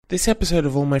This episode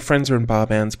of All My Friends Are in Bar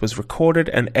Bands was recorded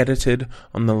and edited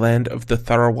on the land of the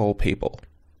Tharawal people.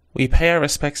 We pay our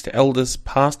respects to elders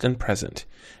past and present,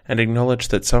 and acknowledge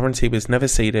that sovereignty was never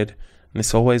ceded, and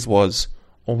this always was,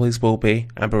 always will be,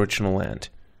 Aboriginal land.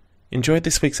 Enjoy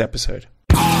this week's episode.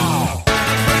 Bar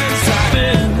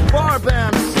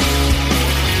Bands.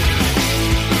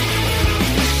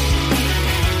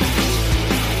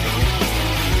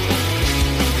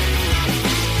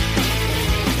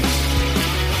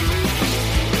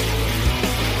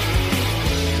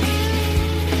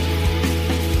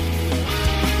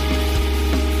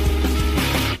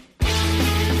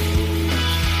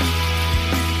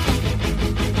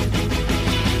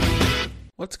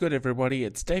 What's good, everybody?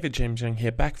 It's David James Young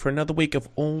here, back for another week of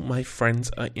All My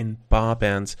Friends Are in Bar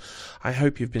Bands. I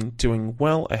hope you've been doing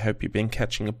well. I hope you've been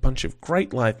catching a bunch of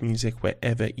great live music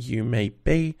wherever you may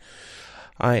be.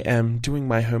 I am doing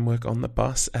my homework on the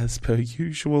bus as per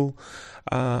usual.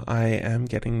 I am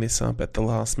getting this up at the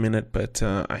last minute, but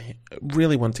I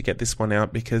really want to get this one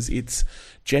out because it's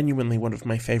genuinely one of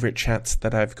my favorite chats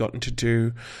that I've gotten to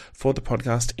do for the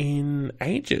podcast in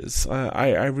ages.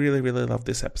 I really, really love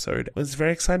this episode. I was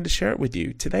very excited to share it with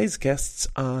you. Today's guests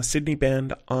are Sydney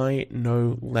band I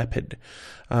Know Leopard.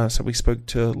 So we spoke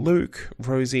to Luke,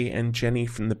 Rosie, and Jenny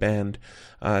from the band.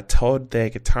 Todd, their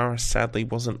guitarist, sadly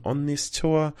wasn't on this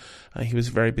tour. He was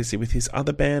very busy with his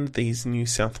other band, These New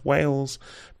South Wales,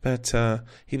 but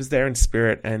he was there in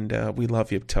spirit, and we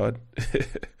love you, Todd.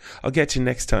 I'll get you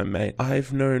next time, mate.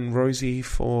 I've known Rosie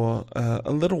for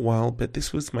a little while, but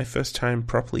this was my first time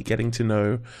properly getting to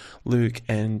know Luke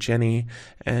and Jenny,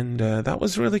 and that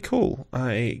was really cool.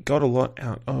 I got a lot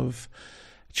out of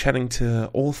chatting to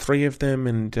all three of them,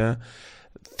 and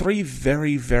three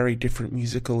very, very different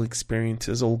musical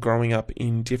experiences, all growing up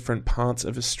in different parts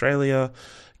of Australia,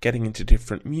 getting into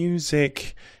different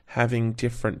music, having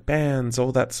different bands,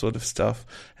 all that sort of stuff,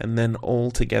 and then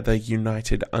all together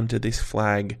united under this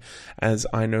flag as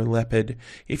I Know Leopard.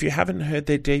 If you haven't heard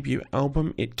their debut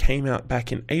album, it came out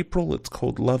back in April. It's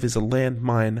called Love is a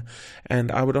Landmine,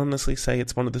 and I would honestly say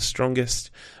it's one of the strongest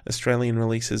Australian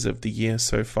releases of the year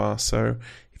so far, so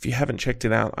if you haven't checked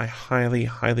it out, I highly,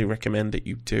 highly recommend that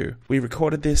you do. We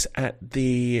recorded this at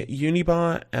the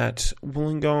Unibar at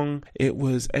Wollongong. It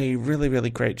was a really,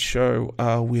 really great show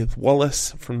with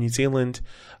Wallace from New Zealand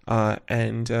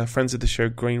and friends of the show,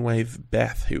 Greenwave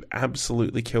Beth, who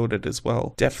absolutely killed it as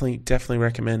well. Definitely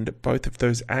recommend both of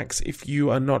those acts if you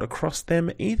are not across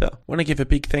them either. Want to give a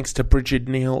big thanks to Bridget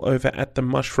Neal over at the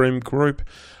Mushroom Group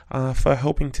for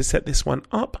helping to set this one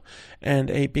up, and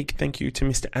a big thank you to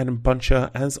Mr. Adam Buncher,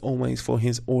 as always, for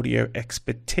his audio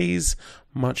expertise.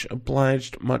 Much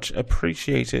obliged, much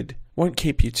appreciated. Won't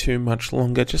keep you too much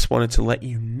longer, just wanted to let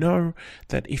you know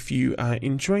that if you are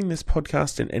enjoying this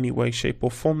podcast in any way, shape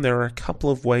or form, there are a couple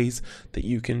of ways that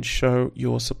you can show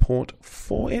your support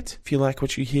for it. If you like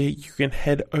what you hear, you can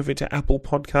head over to Apple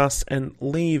Podcasts and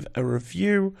leave a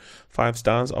review. 5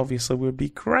 stars obviously would be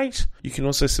great. You can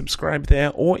also subscribe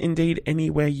there, or indeed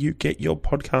anywhere you get your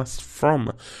podcasts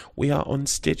from. We are on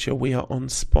Stitcher, we are on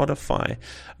Spotify,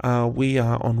 we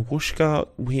are on Whooshkaa,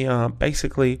 we are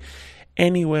basically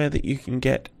anywhere that you can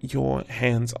get your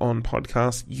hands on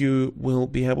podcasts, you will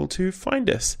be able to find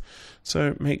us.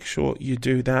 So make sure you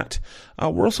do that.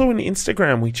 We're also on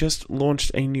Instagram. We just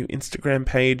launched a new Instagram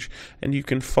page, and you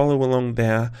can follow along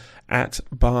there at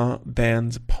Bar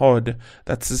Bands Pod.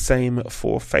 That's the same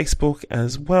for Facebook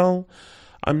as well.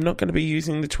 I'm not going to be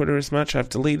using the Twitter as much. I've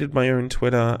deleted my own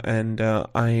Twitter, and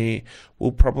I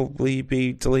will probably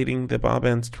be deleting the Bar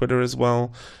Band's Twitter as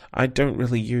well. I don't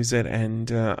really use it,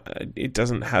 and it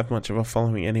doesn't have much of a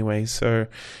following anyway. So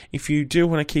if you do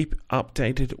want to keep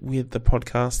updated with the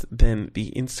podcast, then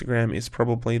the Instagram is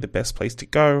probably the best place to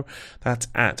go. That's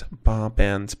at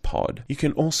BarBandsPod. You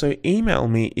can also email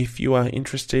me if you are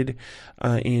interested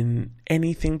in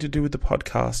anything to do with the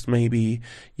podcast. Maybe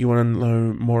you want to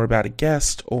know more about a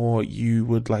guest, or you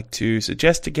would like to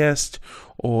suggest a guest,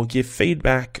 or give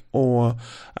feedback, or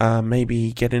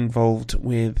maybe get involved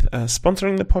with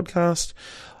sponsoring the podcast.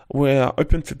 We're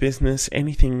open for business.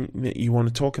 Anything that you want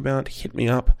to talk about, hit me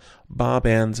up,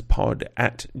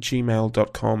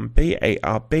 barbandspod@gmail.com,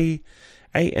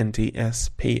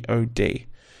 BARBANDSPOD.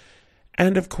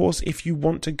 And of course, if you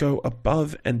want to go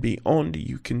above and beyond,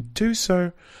 you can do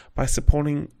so by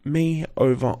supporting me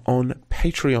over on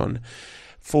Patreon.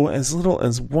 For as little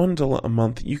as $1 a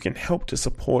month, you can help to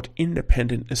support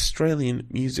independent Australian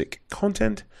music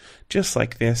content, just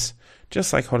like this,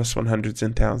 just like Hottest 100s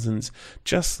and Thousands,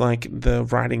 just like the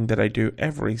writing that I do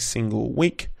every single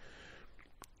week.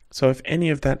 So if any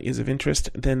of that is of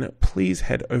interest, then please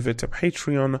head over to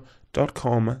patreon.com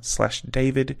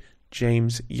patreon.com/David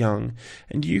James Young,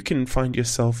 and you can find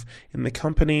yourself in the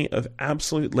company of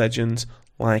absolute legends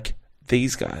like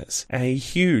these guys. A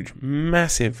huge,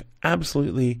 massive,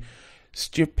 absolutely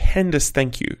stupendous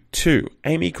thank you to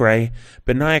Amy Gray,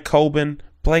 Benaiah Colburn,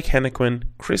 Blake Hennequin,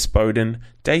 Chris Bowden,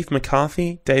 Dave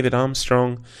McCarthy, David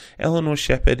Armstrong, Eleanor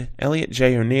Shepherd, Elliot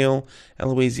J. O'Neill,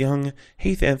 Eloise Young,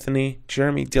 Heath Anthony,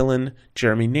 Jeremy Dillon,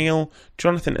 Jeremy Neal,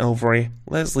 Jonathan Elvery,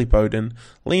 Leslie Bowden,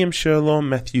 Liam Sherlaw,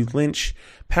 Matthew Lynch,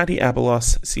 Paddy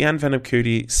Abelos, Sian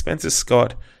Vanapkuti, Spencer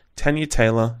Scott, Tanya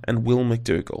Taylor, and Will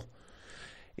McDougall.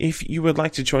 If you would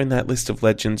like to join that list of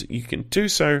legends, you can do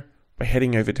so by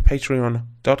heading over to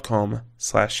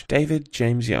patreon.com/David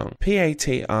James Young.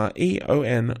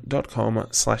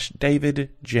 patreon.com/David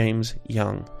James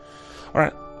Young.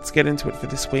 Alright, let's get into it for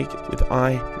this week with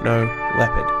I Know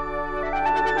Leopard.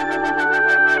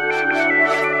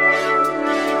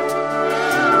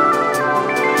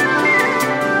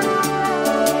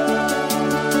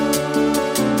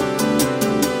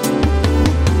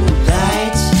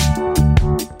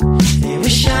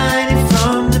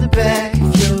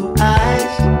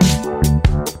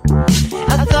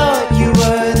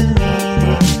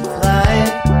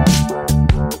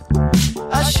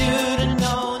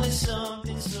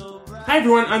 Hi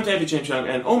everyone, I'm David James Young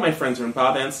and all my friends are in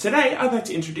bar bands. Today I'd like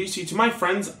to introduce you to my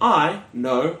friends I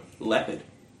Know Leopard.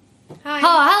 Hi.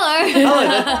 Oh, hello.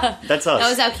 Hello, that's us. That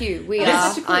was our cue. We That's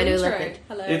are such a cool I Know intro. Leopard.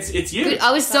 Hello. It's you. Good.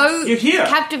 I was so You're here.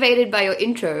 captivated by your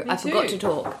intro, I too. forgot to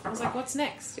talk. I was like, what's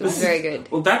next? It was very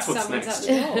good. Well, that's what's Someone's next.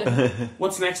 at the door.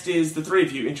 What's next is the three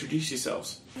of you introduce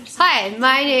yourselves. Hi,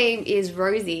 my name is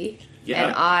Rosie, Yeah.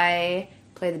 and I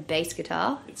play the bass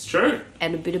guitar It's true.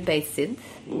 and a bit of bass synth,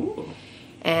 Ooh.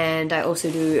 and I also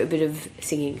do a bit of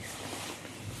singing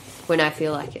when I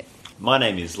feel like it. My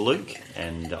name is Luke,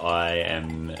 and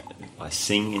I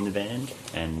sing in the band,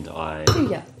 and I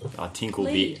Yeah. tinkle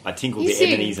Lead. the You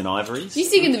sing. ebonies and ivories. You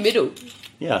sing in the middle.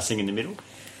 Yeah, I sing in the middle,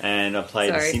 and I play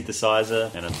Sorry. the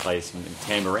synthesizer, and I play some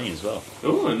tambourine as well.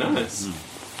 Ooh, nice.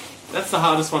 That's the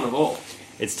hardest one of all.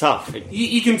 It's tough.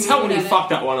 You can tell when you Good at fuck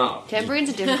that one up. Tambourine's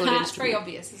a difficult It's very instrument.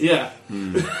 obvious. Isn't Yeah.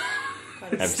 it?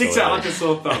 It sticks out like a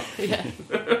sore thumb.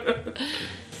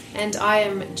 And I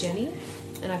am Jenny,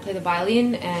 and I play the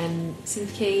violin and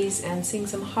synth keys and sing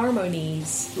some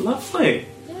harmonies. Lovely.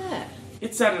 Yeah.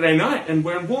 It's Saturday night and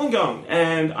we're in Wollongong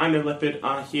and I Know Leopard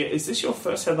are here. Is this your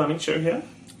first headlining show here?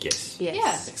 Yes.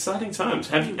 Yes. Exciting times.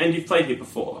 Have you, and you've played here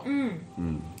before?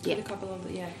 Yeah. A couple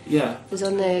of Yeah. It was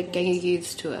on the Gang of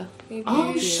Youths tour.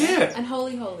 Oh, shit. And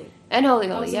Holy Holy. And Holy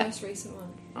That Holy, was the yeah. most recent one.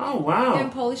 Oh, And wow.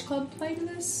 Polish Club played with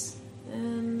us.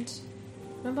 And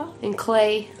remember? And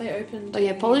Clay. They opened. Oh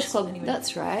yeah, Polish Club. Anyway.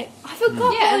 That's right. I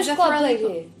forgot Yeah, Polish and Club Zaffarelli played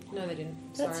Club. here. No, they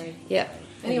didn't. That's- Sorry. Yeah.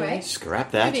 Anyway,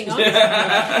 Scrap that. moving on.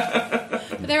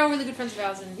 But they're all really good friends of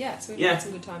ours, and yeah, so we've Yeah. had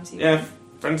some good times here. Yeah,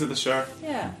 friends of the show.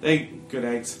 Yeah. They're good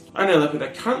eggs. I Know Leopard are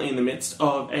currently in the midst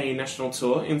of a national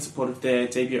tour in support of their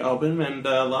debut album and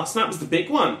last night was the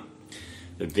big one.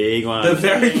 The big one. The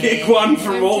very big one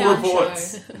from all Hometown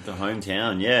reports. show. The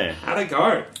hometown, yeah. How'd it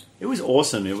go? It was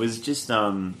awesome. It was just,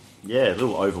 a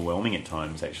little overwhelming at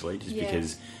times, actually, just Yeah.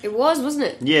 because... It was, wasn't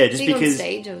it? Yeah, just Being on because...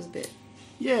 stage, I was a bit.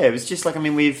 Yeah, it was just like, I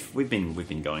mean, we've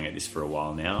been going at this for a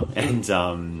while now, and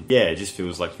it just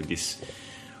feels like with this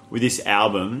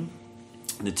album,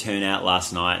 the turnout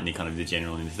last night and the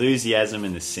general enthusiasm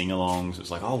and the sing-alongs, it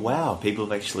was like, oh wow,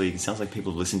 it sounds like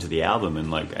people have listened to the album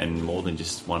and more than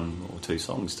just one or two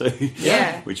songs too.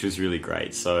 Yeah. Which was really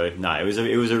great. So no, it was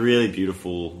a really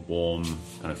beautiful, warm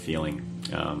kind of feeling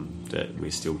that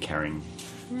we're still carrying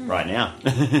right now.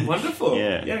 Wonderful.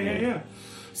 Yeah.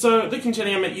 So, Luke and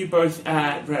Jenny, I met you both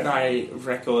at Red Eye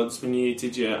Records when you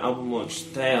did your album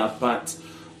launch there, but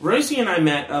Rosie and I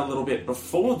met a little bit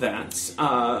before that.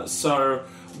 So,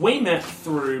 we met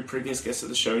through previous guest of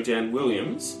the show, Dan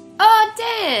Williams. Oh,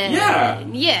 Dan! Yeah.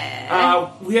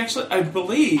 Yeah. We actually, I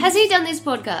believe... Has he done this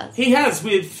podcast? He has,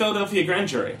 with Philadelphia Grand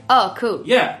Jury. Oh, cool.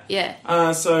 Yeah. Yeah.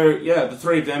 The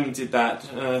three of them did that.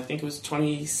 I think it was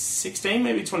 2016,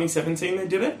 maybe 2017 they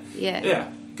did it. Yeah.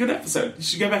 Yeah. Good episode. You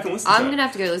should go back and listen to I'm it. going to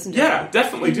have to go listen to it. Yeah,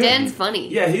 definitely do. Dan's funny.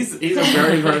 Yeah, he's a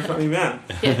very, very funny man.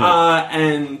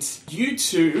 And you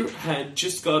two had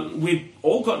we'd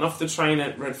all gotten off the train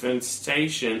at Redfern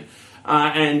Station,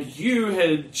 and you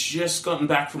had just gotten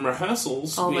back from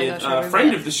rehearsals Oh my with gosh, I a remember friend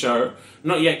that. of the show,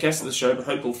 not yet guest of the show, but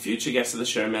hopeful future guest of the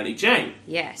show, Maddie Jane.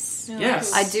 Yes. Oh,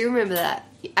 Yes. I do remember that.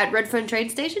 At Redfern train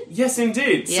station? Yes,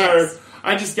 indeed. Yes. So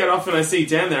I just get off and I see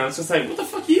Dan there, and it's just like, what the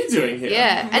fuck are you doing here?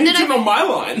 Yeah, What and are you then doing on my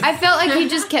line? I felt like he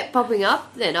just kept popping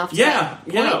up then after that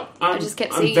point. I just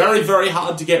kept seeing I'm very, him. very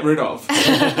hard to get rid of.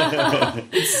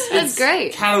 That's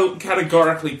great.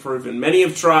 Categorically proven. Many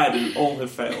have tried and all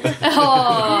have failed.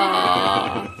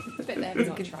 Oh, But they have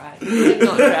not tried.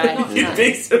 not right. You'd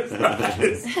be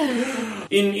surprised.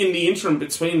 In the interim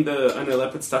between the I Know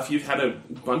Leopard stuff, you've had a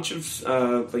bunch of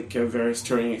various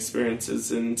touring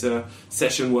experiences and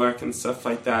session work and stuff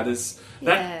like that. Has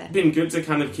that been good to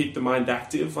kind of keep the mind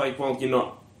active? Like, while you're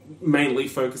not mainly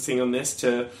focusing on this,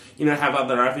 to have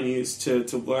other avenues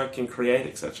to work and create,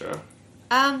 etc.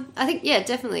 I think,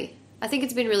 definitely. I think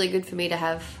it's been really good for me to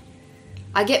have...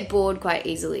 I get bored quite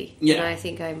easily. Yeah. And I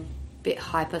think I'm a bit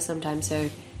hyper sometimes, so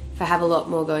if I have a lot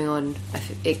more going on,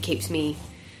 it keeps me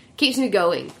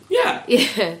going. Yeah.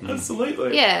 Yeah.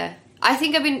 Absolutely. Yeah. I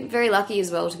think I've been very lucky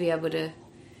as well to be able to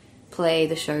play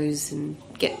the shows and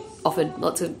get offered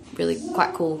lots of really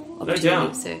quite cool opportunities.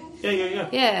 doubt. So Yeah.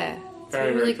 yeah. It's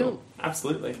been really cool.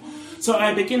 Absolutely. So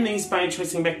I begin these by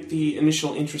tracing back the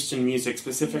initial interest in music,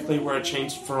 specifically where it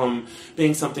changed from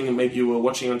being something that maybe you were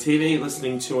watching on TV,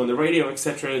 listening to on the radio,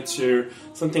 etc., to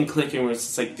something clicking where it's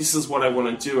just like, this is what I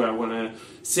want to do. I want to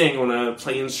sing, I want to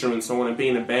play instruments, I want to be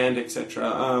in a band,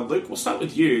 etc. Luke, we'll start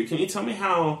with you. Can you tell me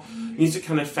how music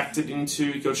kind of factored into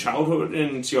your childhood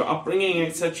and your upbringing,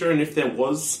 etc., and if there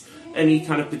was any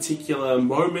kind of particular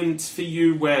moment for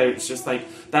you where it's just like,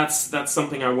 that's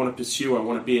something I want to pursue, I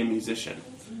want to be a musician?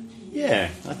 Yeah,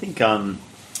 I think I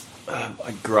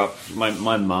grew up. My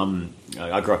mum.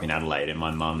 I grew up in Adelaide, and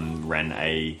my mum ran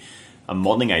a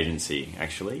modelling agency,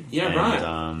 actually. Yeah, and, right.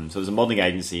 So it was a modelling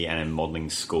agency and a modelling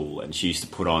school, and she used to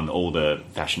put on all the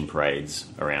fashion parades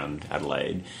around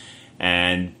Adelaide.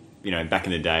 And back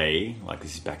in the day, like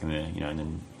this is back in the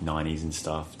in the 90s and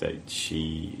stuff, that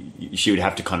she would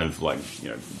have to kind of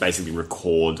basically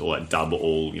record or dub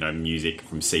all music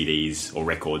from CDs or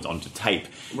records onto tape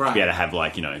to be able to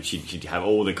have she'd have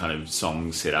all the kind of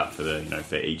songs set up for the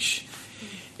for each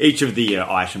of the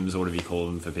items, or whatever you call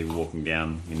them, for people walking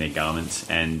down in their garments.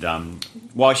 And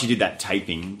while she did that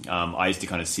taping, I used to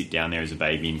kind of sit down there as a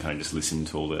baby and kind of just listen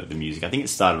to all the music. I think it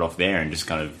started off there and just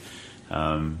kind of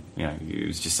it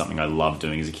was just something I loved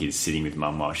doing as a kid, sitting with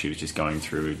mum while she was just going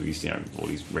through these, all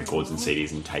these records and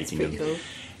CDs and taping them. Cool.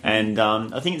 And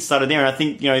I think it started there. And I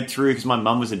think, through, because my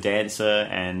mum was a dancer,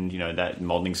 and, that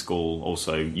modelling school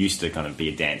also used to kind of be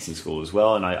a dancing school as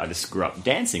well. And I just grew up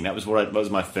dancing. That was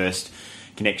my first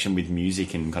connection with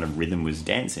music and kind of rhythm, was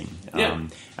dancing. Yeah.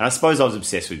 And I suppose I was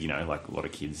obsessed with, like a lot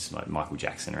of kids, like Michael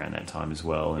Jackson around that time as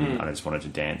well. And I just wanted to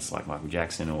dance like Michael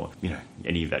Jackson, or,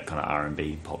 any of that kind of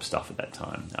R&B pop stuff at that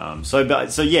time. So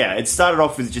it started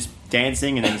off with just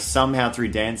dancing, and then somehow through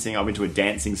dancing, I went to a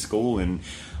dancing school, and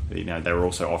they were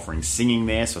also offering singing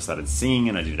there. So I started singing,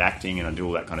 and I did acting, and I did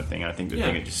all that kind of thing. And I think the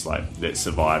thing that just that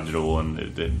survived it all,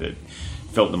 and that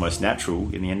felt the most natural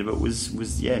in the end of it was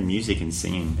music and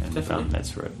singing, and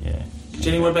that's where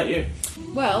Jenny, what about you?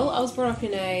 Well, I was brought up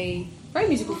in a very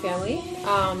musical family.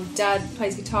 Dad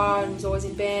plays guitar and was always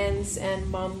in bands,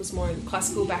 and Mum was more in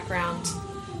classical background,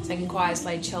 sang in choirs,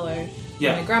 played cello.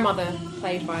 Yeah. My grandmother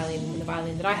played violin, and the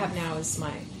violin that I have now is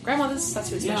my grandmother's. That's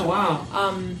who it's Yeah, wow.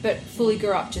 But fully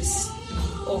grew up just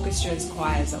orchestras,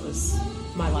 choirs. That was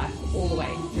my life all the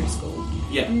way through school.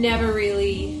 Yeah. Never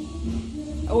really...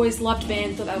 always loved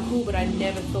band, thought they were cool, but I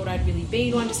never thought I'd really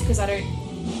be one, just because I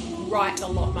don't write a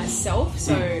lot myself.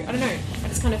 So I don't know, I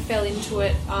just kind of fell into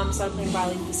it, started playing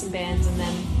violin for some bands, and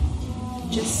then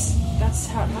just that's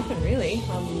how it happened, really.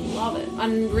 I love it.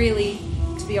 And really,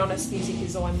 to be honest, music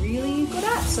is all I'm really good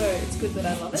at, so it's good that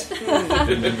I love it.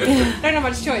 I don't have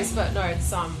much choice, but no, it's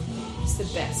the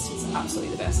best. It's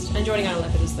absolutely the best. And joining I Know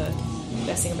Leopard is the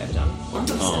best thing I've ever done.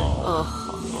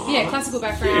 100%. Yeah, classical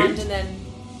background, and then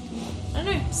I don't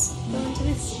know, just go into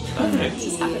this. Okay. It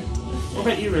just happened. What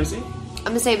about you, Rosie?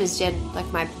 I'm the same as Jen.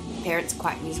 Like, my parents are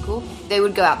quite musical. They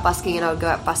would go out busking, and I would go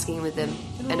out busking with them,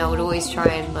 and I would always try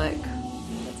and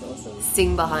That's awesome.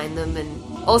 sing behind them. And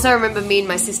also, I remember me and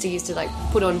my sister used to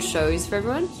put on shows for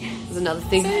everyone. It was another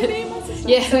thing. Same, me and my sister.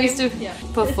 Yeah, we used to Yeah.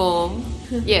 perform.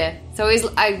 Yeah, so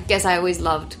I guess I always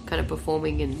loved kind of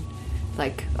performing, and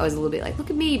I was a little bit look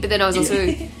at me, but then I was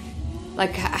also I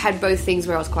had both things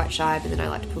where I was quite shy, but then I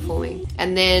liked performing.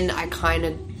 And then I kind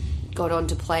of got on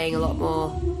to playing a lot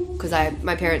more, because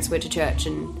my parents went to church,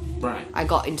 and I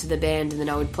got into the band, and then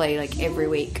I would play every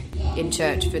week in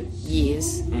church for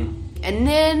years. And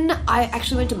then I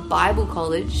actually went to Bible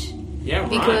college,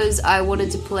 because I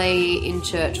wanted to play in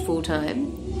church full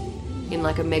time in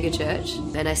a mega church,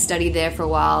 and I studied there for a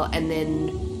while, and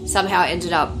then somehow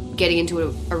ended up getting into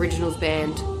an originals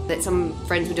band that some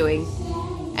friends were doing,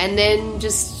 And then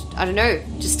just, I don't know,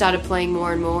 just started playing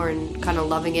more and more and kind of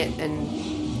loving it. And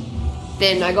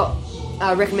then I got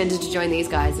recommended to join these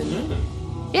guys. And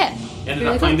yeah. Ended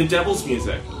up playing the devil's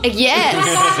music. Yes.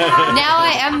 Now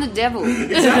I am the devil.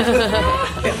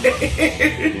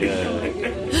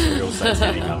 Real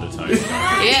satanic undertones.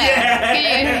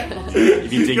 Yeah.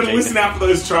 If you dig You're gonna listen out for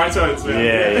those tritones,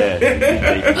 man.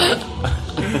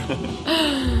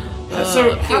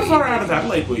 So, how far out of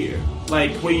Adelaide were you?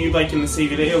 Like, were you like in the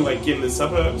CBD or like in the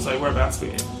suburbs? Like, whereabouts were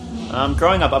you?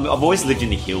 Growing up, I've always lived in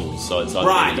the hills, so it's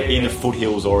either in the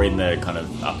foothills or in the kind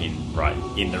of up in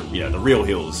the real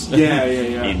hills. Yeah.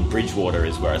 In Bridgewater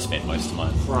is where I spent most of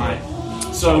mine. Right.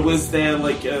 So was there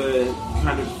like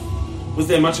was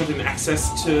there much of an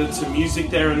access to music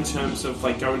there in terms of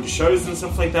like going to shows and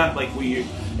stuff like that? Like, were you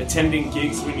attending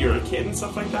gigs when you were a kid and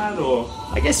stuff like that, or?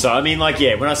 I guess so. I mean, like,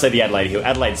 when I say the Adelaide Hill,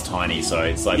 Adelaide's tiny, so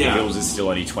it's like the hills is still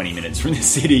only 20 minutes from the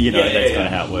city, that's kind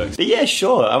of how it works. But yeah,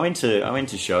 sure. I went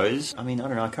to shows. I mean, I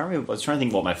don't know, I can't remember. I was trying to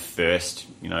think what my first,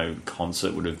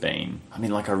 concert would have been. I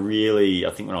mean, like, I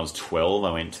think when I was 12,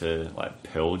 I went to like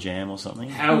Pearl Jam or something.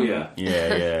 Hell yeah.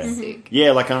 Yeah. Sick.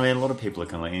 Yeah, like, I mean, a lot of people are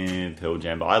kind of like, Pearl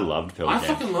Jam, but I loved Pearl Jam. I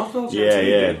fucking love Pearl Jam too.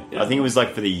 Yeah. I think it was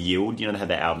like for the Yield, they had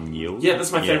that album Yield. Yeah,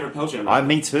 that's my favourite Pearl Jam.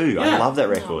 Me too. Yeah. I love that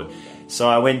record. So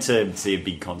I went to see a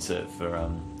big concert for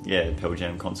Pearl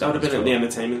Jam concert. That would have been at the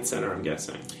Entertainment Centre, I'm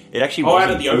guessing. It actually out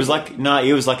wasn't. at the It was Oval?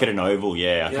 it was like at an Oval.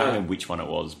 Yeah, I can't remember which one it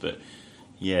was, but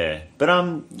yeah. But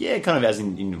kind of as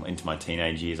into my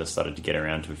teenage years, I started to get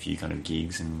around to a few kind of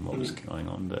gigs and what was going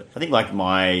on. But I think like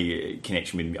my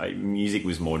connection with music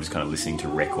was more just kind of listening to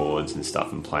records and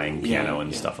stuff and playing piano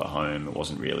and stuff at home. It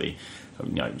wasn't really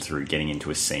through getting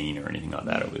into a scene or anything like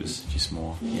that. It was just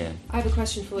more, I have a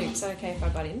question for Luke. Is that okay if I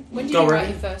butt in? When did Go you right. write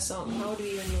your first song? How old were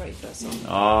you when you wrote your first song?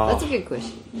 Oh, That's a good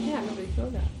question. Yeah, I never really thought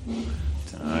of that.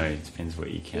 I don't know. It depends what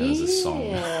you count as a song.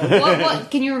 Yeah. What?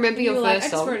 Can you remember You your were like, I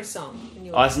first just song? wrote a song. And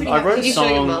you were I pretty wrote happy. a Did you show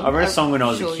your song. mum? I wrote a song when I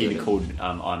was Sure a you kid did. called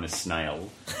 "I'm a Snail."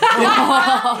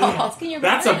 Can you remember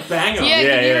That's a it? banger. Yeah,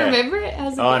 Yeah, can you yeah. remember it?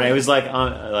 How's it Oh, going? no, it was like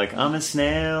I'm a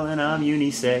snail and I'm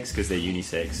unisex because they're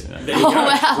unisex. There you go.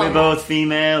 wow. We're both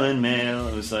female and male.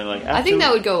 It was so like. I think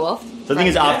that would go off. So the thing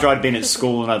is, Right. after I'd been at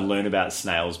school and I'd learned about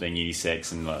snails being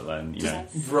unisex and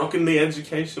Rocking the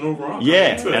educational rock.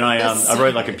 yeah, Into it. and I That's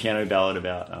wrote so like a piano ballad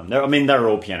about. They were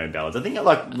all piano ballads. I think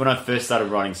like when I first started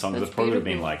writing songs, That's it probably would have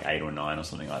been beautiful. like 8 or 9 or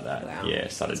something like that. Wow. Yeah,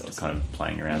 started That's kind of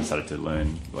playing around, started to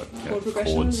learn like Chord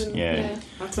progressions. chords. And, Yeah.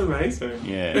 That's amazing.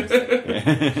 Yeah.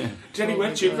 Jenny, Oh where my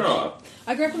did you gosh. grow up?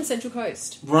 I grew up on the Central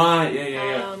Coast. Right,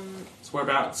 yeah. Um, So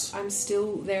whereabouts? I'm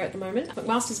still there at the moment.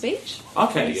 McMaster's Beach.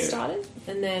 Okay, I yeah. started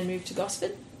and then moved to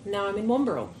Gosford. Now I'm in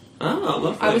Wamberal. Oh,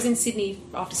 lovely. I was in Sydney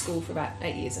after school for about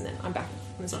 8 years and then I'm back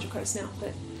on the Central Coast now.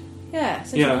 But yeah,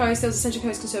 Central Coast. There was a Central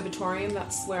Coast Conservatorium.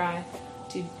 That's where I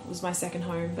was my second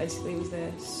home. Basically, was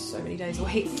there so many days a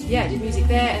week. Yeah, I did music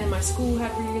there, and then my school had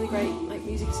really, really great like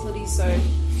music facilities. So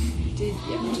did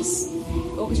just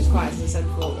orchestra choirs, as I said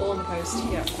before, all on the coast.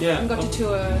 Yeah. And got to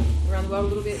tour around the world a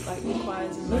little bit, like with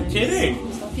choirs and No loans kidding.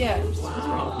 and stuff. Yeah, it was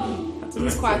great. That's So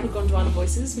this choir called Gondwana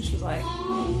Voices, which was like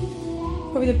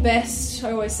probably the best.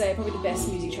 I always say probably the best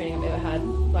music training I've ever had,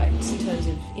 like just in terms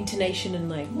of intonation and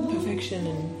like perfection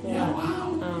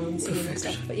and singing and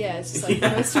stuff. But yeah, it's just like the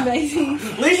most amazing.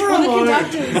 Leave her All the alone.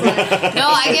 conductors, like, No,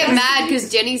 I get mad because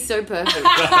Jenny's so perfect.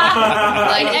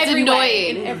 Like, it's every way,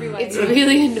 annoying. in every way. It's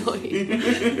really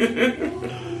annoying.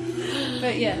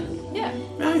 But yeah,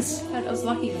 Nice. I was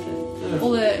lucky with it.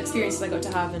 All the experiences I got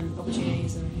to have and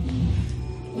opportunities and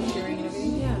touring and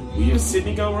everything. Yeah. Were you a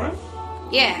Sydney girl, right?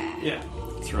 Yeah. Yeah.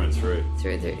 through and through.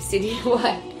 Through and through. Sydney, what?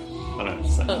 I don't know.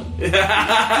 So.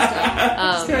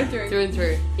 Through and through. Through and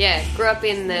through. Yeah, grew up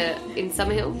in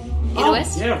Summerhill, in the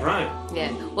west. Yeah, right.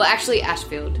 Yeah. Well, actually,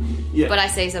 Ashfield. Yeah. But I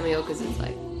say Summerhill because it's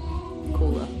like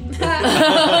cooler. Fair,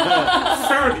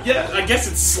 yeah, I guess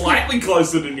it's slightly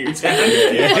closer to Newtown.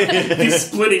 You're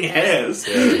splitting hairs.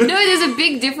 No, there's a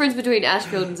big difference between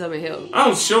Ashfield and Summerhill.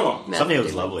 Oh, sure.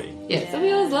 Summerhill's lovely. Yeah,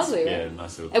 Summerhill is lovely, right? Yeah,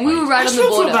 nice little And we were place. right on the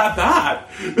Ashfield's border. not that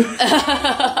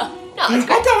bad. No, it's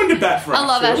great. I'll go into bat for I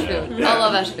love Ashfield. Ashfield. Yeah. I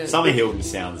love Ashfield. Summerhill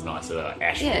sounds nicer than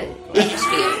Ashfield. Yeah.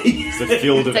 Ashfield. It's the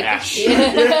field of like- ash.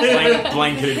 Yeah.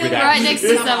 Blanketed with ash. Right next to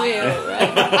Summerhill,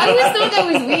 right? I always thought that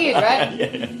was weird,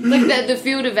 right? Like the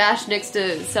field of ash next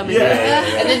to Summerhill.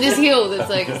 Yeah. And then this hill that's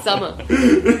like summer.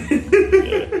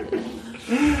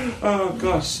 Oh,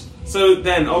 gosh. So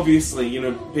then, obviously,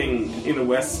 being in the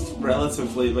West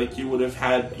relatively, like, you would have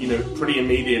had, pretty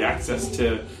immediate access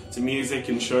to music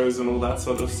and shows and all that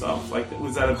sort of stuff. Like,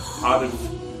 was that a part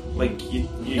of, like, you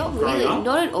Not growing really, up?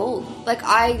 not at all. Like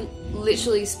I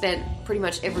literally spent pretty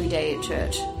much every day at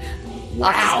church.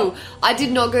 after school. I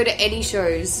did not go to any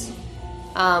shows.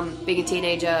 Being a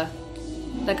teenager,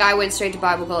 like I went straight to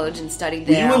Bible college and studied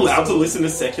Were there. you allowed to listen to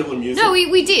secular music? No,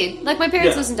 we did. Like my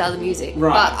parents Yeah. listened to other music,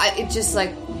 Right. but it just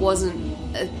like wasn't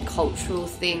a cultural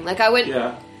thing. Like I went.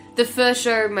 Yeah. The first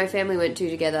show my family went to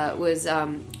together was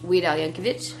Weird Al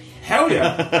Yankovic, Hell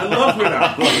yeah. I love Weird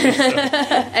Al.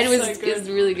 and it So good. was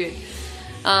really good.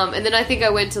 And then I think I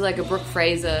went to like a Brooke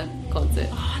Fraser concert,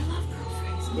 Oh, I love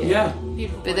Brooke Fraser. Yeah.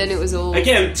 Beautiful. but then it was all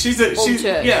Again, she's church.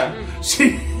 yeah.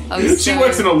 She I was she so-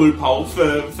 works in a loophole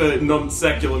for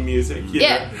non-secular music. You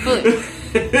yeah, fully.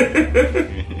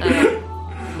 Yeah.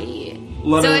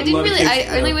 Lot So of- I didn't lot of really. kids,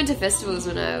 I only yeah. went to festivals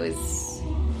when I was.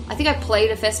 I think I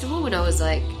played a festival when I was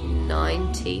like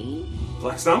 19.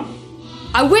 Black Stump?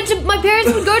 I went to. My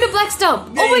parents would go to Black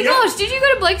Stump. There Oh my you go. gosh! Did you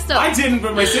go to Black Stump? I didn't,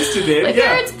 but my sister did. My yeah.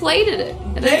 parents played at it,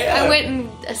 and Yeah. I went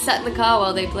and sat in the car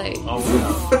while they played. Oh,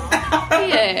 wow.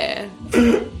 Yeah.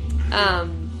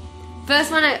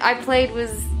 First one I played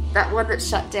was that one that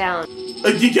shut down.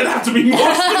 You're gonna have to be more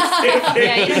specific.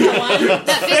 Yeah, you know that one.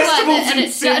 That big one, and in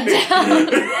it shut Sydney. down.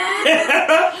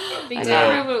 Big I Day can't Out.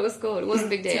 remember what it was called. It wasn't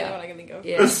Big That's Day the other Out. one I can think of.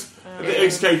 Yeah.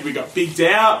 Exchange. We got Big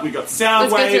Out, we got Let's go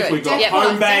through Soundwave, it. we got Yeah.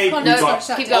 Home Bake, Defcon we No, got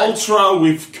shut keep down. going. Ultra,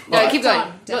 we've No, got... keep going.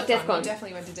 Defcon. Not You Defcon.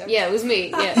 definitely went to Defcon. Yeah, it was me.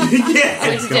 Yeah.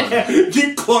 Yeah,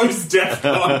 you closed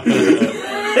Defcon.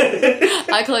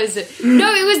 I closed it.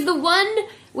 No, it was the one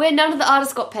where none of the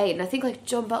artists got paid, and I think like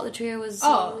John Butler Trio was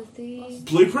Oh. one of the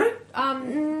Blueprint?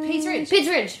 Pete's Ridge. Pitts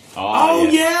Ridge. Oh,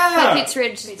 yeah. Pitts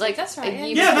Ridge, Pitts like Ridge, that's right, a yeah.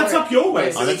 year Yeah, that's before up your it way.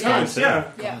 was- Oh, that's yeah. nice, Yeah.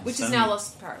 Yeah, which is So- now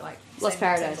Lost Paradise. Lost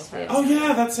Paradise, yeah. Oh,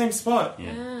 yeah, that same spot.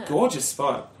 Yeah. Gorgeous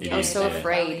spot. It I was is, so yeah.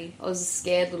 afraid. I was a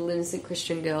scared little innocent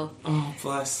Christian girl. Oh,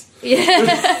 bless.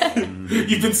 Yeah.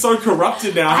 You've been so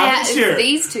corrupted now, haven't you?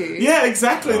 These two Yeah,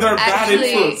 exactly. They're a bad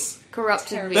actually influence.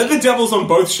 corrupted me. They're the devils on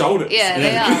both shoulders. Yeah,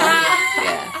 they are.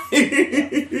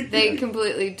 Yeah. They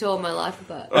completely tore my life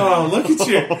apart. Oh, look at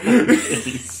you.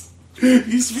 You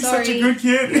used to be such a Sorry. good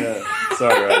kid. Yeah.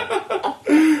 Sorry, right.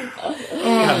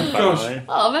 Oh, gosh.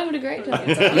 Oh, I'm having a great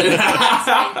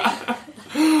time.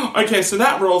 Okay, so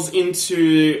that rolls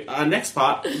into our next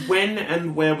part. When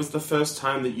and where was the first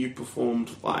time that you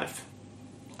performed live?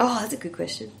 Oh, that's a good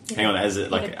question. Hang on, as it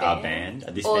like In a our band.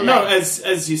 band? This Or band? No,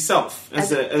 as yourself,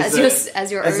 As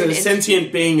your as own a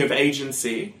sentient being of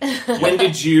agency. When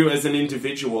did you, as an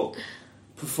individual,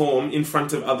 perform in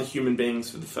front of other human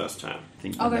beings for the first time? I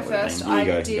think I'll go that would've first. been- you I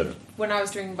go, you did got it. when I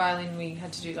was doing violin. We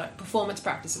had to do like performance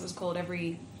practice. It was called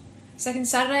every second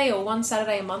Saturday or one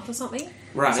Saturday a month or something.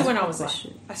 Right. So when I was like,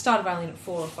 Question. I started violin at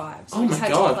 4 or 5. So Oh I just my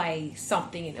had God. to play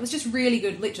something. And it was just really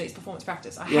good. Literally, it's performance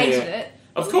practice. I Yeah, hated yeah. it.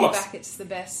 Of But looking course. back, it's the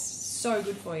best. So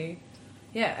good for you.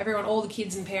 Yeah, everyone, all the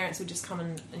kids and parents would just come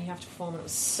and you have to perform, and it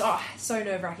was so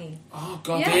nerve wracking. Oh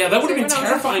god, Yeah, yeah, that would so have been when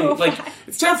I was like terrifying. 4 or Like, 5.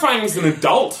 it's terrifying as an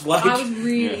adult. Like, I was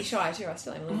really Yeah. shy too. I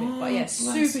still am a little bit, but yeah, nice.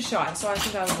 super shy. So I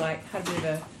think I was like had a bit of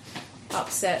a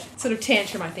upset sort of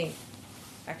tantrum. I think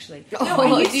actually. No,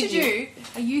 Oh, I used did to you? do.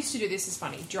 I used to do. This is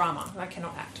funny. Drama. I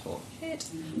cannot act for it,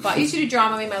 but I used to do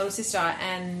drama with my little sister,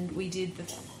 and we did the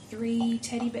the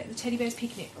teddy bears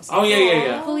picnic. Or something. Oh,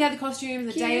 yeah. Fully had the costume.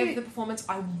 The day of Cute. the performance,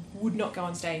 I would not go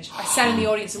on stage. I sat in the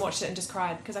audience and watched it and just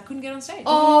cried because I couldn't get on stage.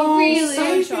 Oh, really?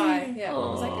 So shy. Yeah, I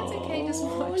was like, it's okay, just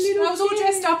watch. little I was all kid.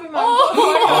 dressed up in my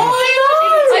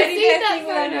Oh, teddy I've seen bear that thing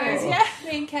with my photo. nose. Yeah,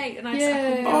 me and Kate, and I just I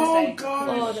couldn't get Yeah. on Oh stage. god.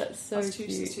 Oh, that's so I was too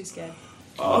cute. scared.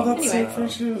 Oh, that's Anyway. so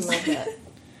precious. Love that.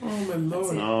 Oh my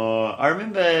lord. Oh, I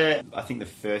remember. I think the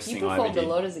first You thing I ever performed a did.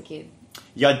 lot as a kid.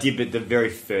 Yeah, I did, but the very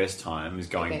first time was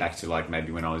going Okay. back to like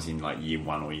maybe when I was in like year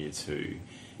 1 or year 2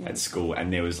 at school,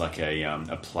 and there was like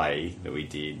a play that we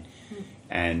did,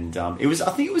 and it was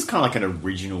I think it was kind of like an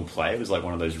original play. It was like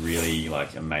one of those really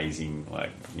like amazing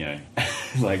like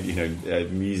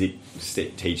music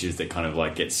teachers that kind of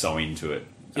like get so into it.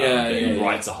 That he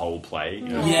writes a whole play. You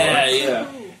know, Yeah.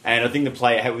 And I think the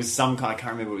play it was some kind. I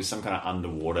can't remember. It was some kind of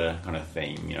underwater kind of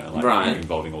theme. You know, like Right.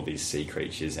 involving all these sea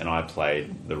creatures. And I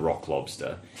played the rock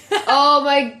lobster. Oh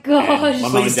my And gosh. my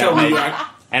mum Please and tell dad me made, you act-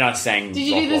 and I sang. Did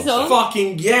you Rock do the Lobster. song?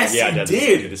 Fucking yes, Yeah, I you did.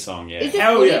 did. The song. Yeah, Is there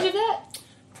Hell footage yeah. of that?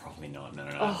 probably not. No.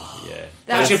 Oh.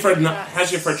 Yeah. How's your Fred? That's-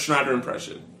 How's your Fred Schneider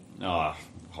impression? Oh,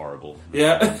 horrible.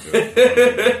 Yeah.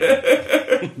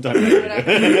 Don't do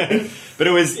it. But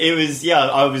it was. Yeah,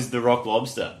 I was the rock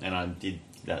lobster, and I did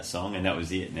that song, and that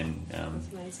was it. And then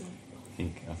Amazing.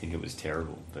 I think it was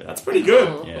terrible. But That's pretty good.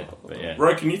 Oh. yeah, but yeah.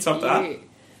 Ro, can you top that? Cute.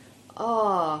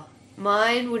 Oh,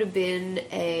 mine would have been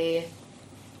a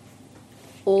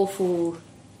awful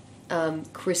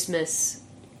Christmas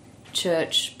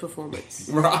church performance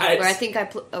Right. where I think I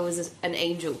was an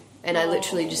angel, and I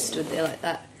literally just stood there like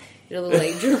that in a little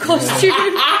angel costume.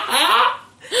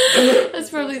 That's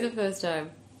probably the first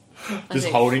time. I Just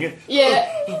think. holding it. Yeah.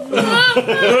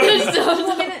 Just, I was 4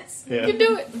 like, minutes. Yeah. you can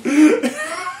do it.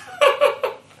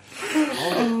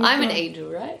 I'm an angel,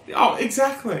 right? Oh,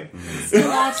 exactly. Still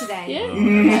are today.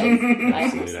 Yeah.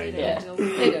 Absolutely. Yeah.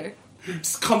 There you go.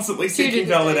 Just constantly seeking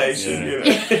different validation. days. You know?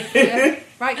 Yeah.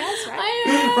 Right, guys? Right?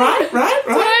 I know.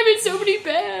 Right. I'm in so many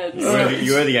bands.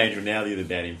 You're the angel now. You're the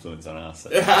bad influence on us.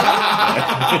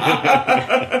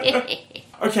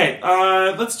 Okay,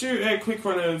 let's do a quick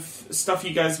run of stuff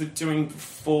you guys were doing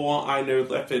before I Know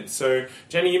Leopard. So,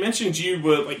 Jenny, you mentioned you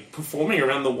were like performing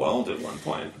around the world at one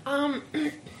point.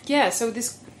 Yeah, so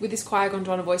with this choir,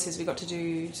 Gondwana Voices, we got to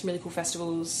do some really cool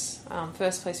festivals.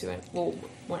 First place we went,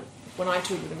 when I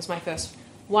toured with them, was my first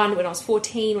one when I was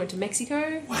 14, went to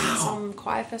Mexico. Wow. Some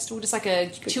choir festival, just like a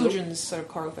children's sort of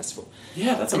choral festival.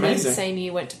 Yeah, that's And then the amazing. same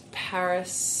year went to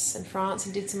Paris and France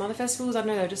and did some other festivals. I don't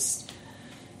know, they were just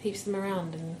heaps of them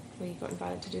around and we got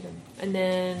invited to do them. And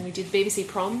then we did BBC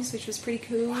Proms, which was pretty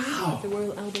cool. Wow. At the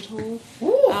Royal Albert Hall.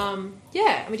 Ooh.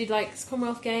 Yeah, and we did like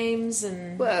Commonwealth Games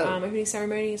and Whoa. opening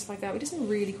ceremony and stuff like that. We did some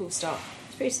really cool stuff.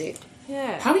 It's pretty sick.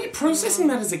 Yeah. How are you processing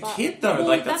that as a But- kid, though? Well,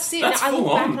 Like that's it. that's I full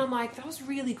look back on. and I'm like, that was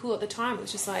really cool at the time. It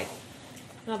was just like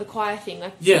another choir thing.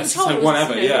 Like, Yeah, we were it's told like it was,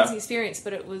 whatever, you know, yeah. amazing experience,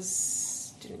 but it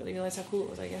was didn't really realize how cool it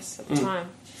was. I guess at the time.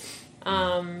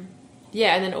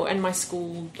 Yeah, and then and my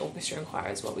school orchestra and choir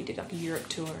as well. We did like a Europe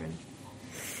tour and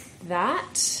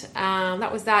that.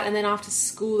 That was that. And then after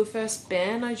school, the first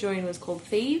band I joined was called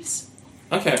Thieves.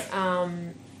 Okay.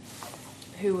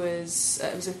 Who was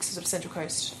it was a sort of Central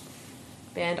Coast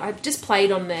band. I just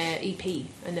played on their EP,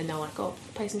 and then they were like, "Oh,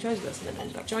 play some shows with us," and then I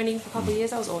ended up joining for a couple of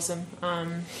years. That was awesome.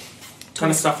 What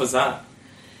kind of stuff was that?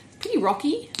 Pretty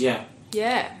rocky, Yeah.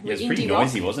 yeah. Yeah, it was Indie pretty rock.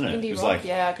 noisy, wasn't it? Indie It was rock. like-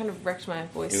 Yeah, I kind of wrecked my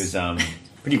voice. It was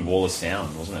pretty wall of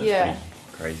sound, wasn't it? Yeah.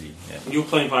 Pretty crazy. Yeah. You were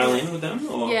playing violin with them,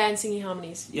 or yeah, and singing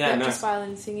harmonies. Yeah, nice. just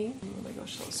violin singing. Oh my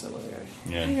gosh, that was so long ago. I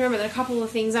Yeah. don't remember. There were a couple of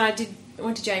things, and I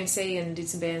went to JMC and did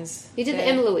some bands. You did the there.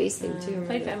 Emma Louise thing too. remember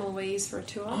Played for that? Emma Louise for a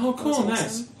tour. Oh, That was cool, awesome.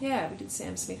 nice. Yeah, we did the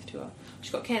Sam Smith tour.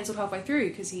 She got cancelled halfway through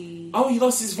because he. oh, he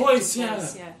lost his voice. his Yeah.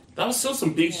 voice, yeah. That was still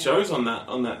some big Yeah. shows on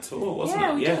that tour, wasn't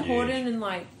Yeah, it? we Yeah. did Horden and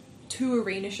like 2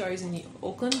 arena shows in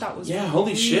Auckland. That was Yeah,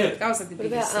 holy shit. That was like the What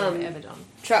biggest about, thing I've ever done.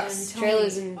 Trucks, And tell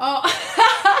trailers, me- and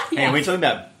oh, Hey, are we talking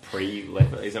about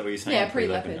pre-Leopard? Is that what you're saying? Yeah,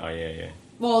 pre-Leopard. Oh, yeah.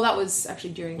 well, that was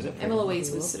actually during Was it Emma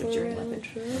Louise was sort of during Leopard.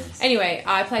 Anyway,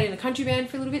 I played in a country band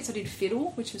for a little bit, so I did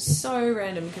fiddle, which was so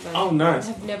random because I Oh, nice.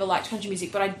 have never liked country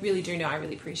music, but I really do know I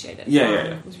really appreciate it. Yeah.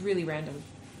 It was really random.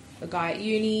 A guy at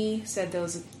uni said there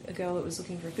was a girl that was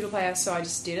looking for a fiddle player, so I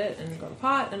just did it and got a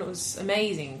part, and it was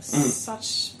amazing.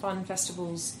 Such fun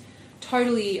festivals.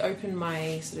 Totally opened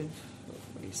my sort of,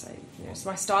 what do you say? You know,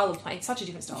 my style of playing. It's such a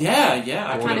different style. Yeah.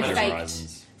 I I kind of can faked.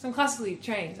 Horizons. So I'm classically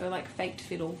trained, so I like faked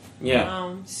fiddle.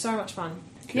 Yeah. So much fun.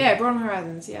 Cool. Yeah, Broad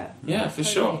Horizons, yeah. Yeah, for Totally.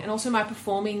 sure. And also my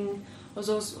performing was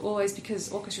always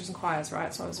because orchestras and choirs,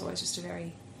 right? So I was always just a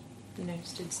very,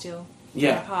 stood still.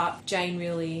 Yeah. My part. Jane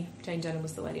Denham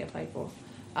was the lady I played for.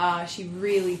 She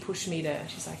really pushed me to,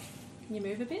 she's like, can you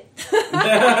move a bit?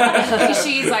 Because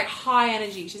she's like high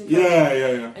energy. She's incredible.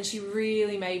 Yeah. And she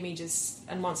really made me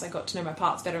and once I got to know my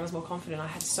parts better and was more confident, I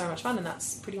had so much fun, and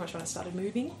that's pretty much when I started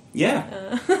moving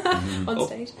Yeah. on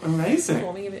stage. Amazing.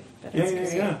 Performing a bit better.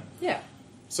 Yeah. Yeah.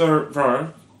 So,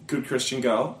 Vero, good Christian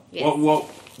girl. Yes. What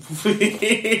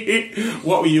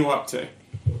what were you up to?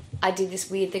 I did this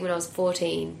weird thing when I was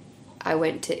 14. I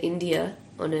went to India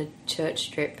on a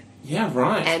church trip Yeah,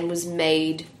 right. and was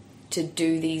made to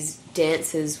do these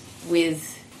dances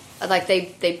with, like,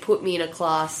 they put me in a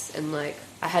class and like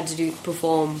I had to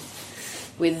perform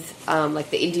with like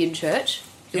the Indian church.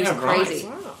 It was Yeah, right. crazy.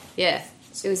 Wow. Yeah,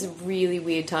 it was a really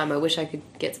weird time. I wish I could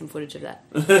get some footage of that.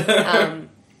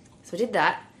 So I did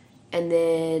that, and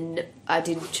then I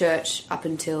did church up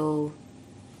until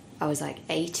I was like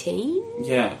 18,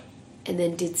 Yeah. and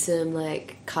then did some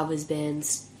like covers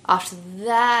bands. After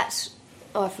that,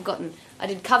 I've forgotten. I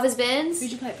did covers bands.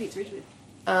 Who'd you play at Pete's Ridge with?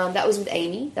 That was with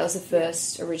Amy. That was the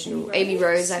first original Amy Amy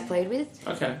Rose. Rose I played with.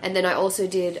 Okay. And then I also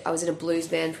I was in a blues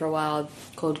band for a while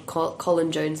called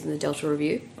Colin Jones and the Delta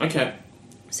Review. Okay.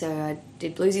 So I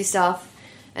did bluesy stuff,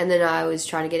 and then I was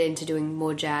trying to get into doing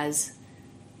more jazz.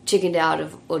 Chickened out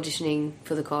of auditioning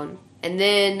for the con. And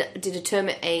then did a term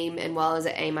at AIM, and while I was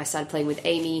at AIM I started playing with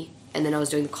Amy, and then I was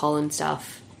doing the Colin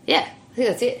stuff. Yeah, I think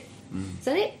that's it. Is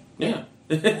that it? Yeah.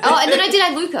 Oh, and then I did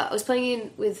Iluka. I was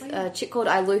playing with a chick called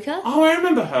Iluka. Oh, I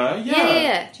remember her. Yeah.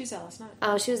 Yeah. She was there last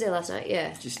night. She was there last night,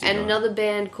 yeah. Just And did another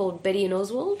band called Betty and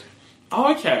Oswald.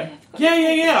 Oh, okay.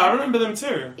 Yeah. I remember them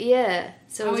too. Yeah.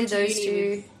 So I we went did to those uni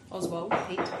two. with Oswald,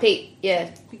 Pete. Pete,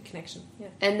 yeah. Big connection. Yeah.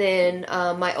 And then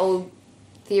my old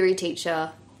theory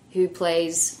teacher who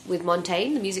plays with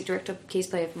Montaigne, the music director, keys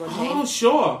player for Montaigne. Oh,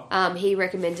 sure. He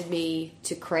recommended me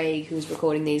to Craig, who's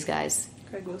recording these guys,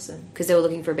 Craig Wilson. because they were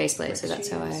looking for a bass player, so Craig that's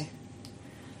how Studios. I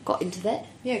got into that.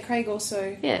 Yeah, Craig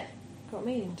also Yeah. got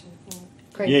me into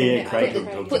Craig Yeah, put Craig the-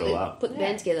 hooked put it all the, up. put the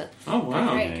band together. Oh,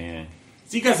 wow. Great. Yeah.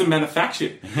 So you guys are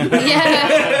manufactured.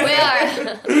 Yeah, we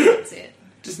are. That's it.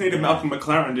 Just need a Malcolm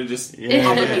McLaren to just Yeah.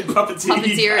 puppeteer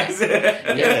you Puppeteer guys.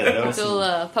 Yeah, that was It's all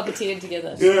puppeteered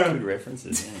together. Yeah. good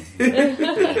references. Yeah.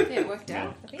 Yeah, it worked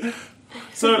out, I think.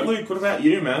 So, Luke, what about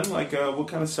you, man? Like, what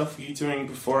kind of stuff were you doing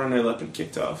before I Know Leopard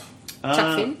kicked off?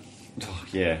 Chuck Finn. Oh,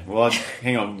 yeah. Well,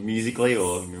 hang on, musically,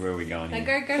 or where are we going? No,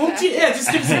 Here? go Well, for yeah,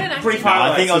 just give us No, a no. brief No, I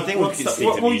highlights. think- I of think we what's- could stick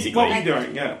to what musically. were you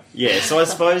doing? Yeah. Yeah, so I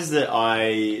suppose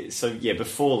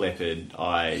before Leopard,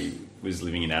 I was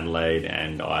living in Adelaide,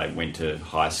 and I went to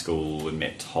high school and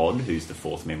met Todd, who's the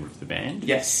fourth member of the band.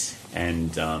 Yes.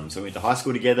 And so we went to high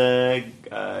school together.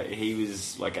 He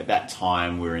was like, at that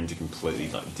time we were into completely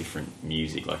like different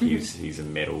music. Like he's a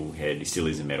metalhead. He still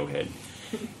is a metalhead.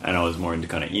 And I was more into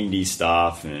kind of indie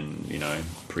stuff and, you know,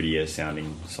 prettier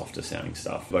sounding, softer sounding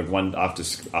stuff. Like after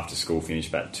school finished,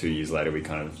 about 2 years later, we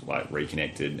kind of like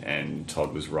reconnected, and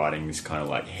Todd was writing this kind of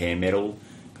like hair metal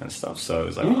kind of stuff. So it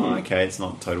was like, oh, okay, it's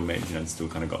not total metal, you know, it's still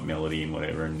kind of got melody and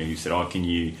whatever. And he said, oh, he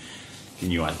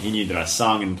knew that I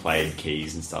sung and played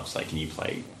keys and stuff. So like, can you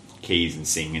play keys and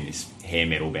sing in this hair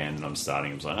metal band that I'm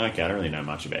starting? I was like, okay, I don't really know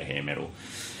much about hair metal.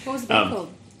 What was the band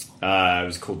called? It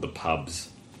was called The Pubs.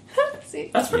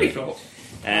 Sick. That's pretty Yeah. cool.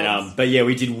 And but yeah,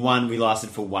 we lasted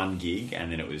for one gig, and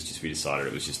then we decided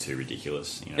it was just too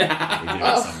ridiculous. You know,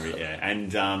 we did it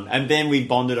and then we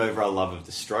bonded over our love of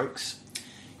the Strokes.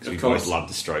 Because Of we course. both loved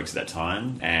the Strokes at that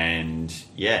time, and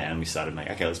we started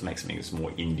let's make something that's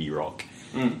more indie rock.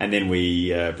 And then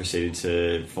we proceeded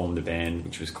to form the band,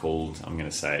 which was called, I'm going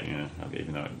to say it, you know,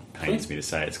 even though it pains me to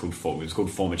say it, it was called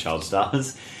Former Child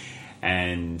Stars.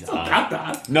 And It's not that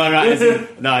bad.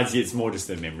 No, it's more just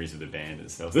the memories of the band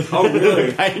itself. Oh,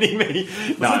 really? Painting me.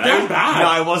 No, it that bad?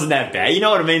 No, it wasn't that bad. You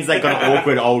know what I mean? It's that kind of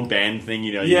awkward old band thing.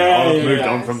 You know, I've moved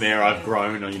on from there. I've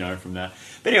grown, you know, from that.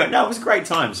 But anyway, no, it was a great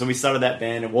time. So we started that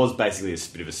band. It was basically a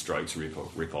bit of a Strokes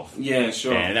rip-off. Yeah,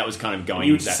 sure. And that was kind of going...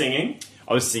 You were just singing?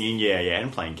 I was singing, yeah,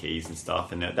 and playing keys and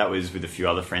stuff. And that was with a few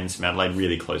other friends from Adelaide,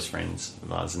 really close friends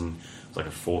of ours. And it was like a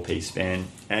 4-piece band.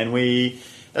 And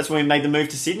that's when we made the move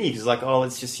to Sydney, because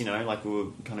let's just, you know, like we were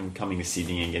kind of coming to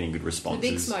Sydney and getting good responses. The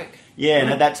Big Smoke. Yeah, and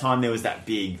at that time there was that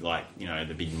big, like, you know,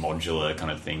 the big modular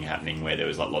kind of thing happening where there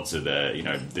was like lots of the, you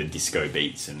know, the disco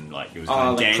beats and like it was kind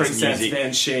of like dance Princess music.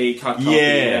 Van Chic, Hot Copy,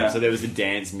 Yeah, so there was the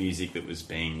dance music that was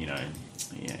being, you know,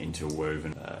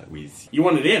 interwoven with. You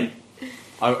wanted in?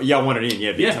 I wanted in,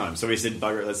 big time. So we said,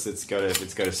 bugger it, let's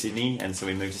go to Sydney, and so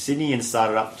we moved to Sydney and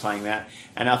started up playing that.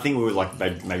 And I think we were like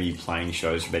maybe playing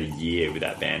shows for about a year with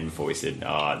that band before we said,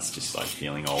 it's just like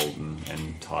feeling old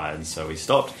and tired, so we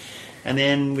stopped. And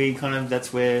then we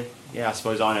that's where, I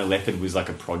suppose I Know Leopard was like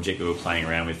a project that we were playing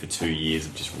around with for 2 years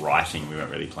of just writing. We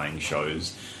weren't really playing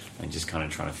shows and just kind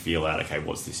of trying to feel out, okay,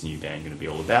 what's this new band going to be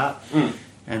all about?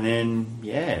 And then,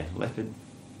 Leopard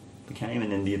became,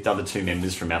 and then the other two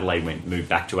members from Adelaide moved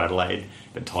back to Adelaide,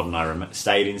 but Todd and I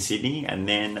stayed in Sydney, and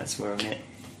then that's where I met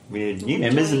with new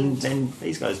members, and then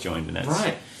these guys joined, and that's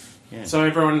Right. Yeah. So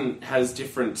everyone has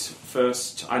different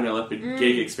first I Know Leopard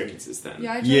gig experiences then.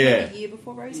 Yeah, I joined like a year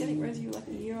before Rosie. I think Rosie, you were like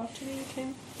a year after me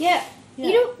came. Yeah. Yeah.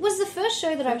 You know, was the first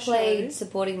show that First I played show.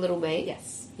 supporting Little Mate?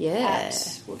 Yes. Yeah.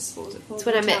 At, what was it called? It's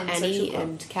when I met Town Annie Social Club.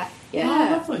 and Kat. Oh, Yeah.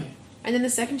 lovely. And then the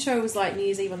second show was like New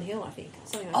Year's Eve on the Hill, I think.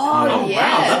 Something like Oh, that. Oh,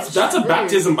 yeah, wow. That's a true.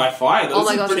 baptism by fire. Those Oh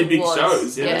my are gosh, pretty it big was.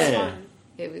 shows. Yeah. Yeah. It was fun.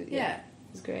 It was, Yeah. It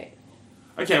was great.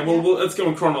 Okay, well, let's go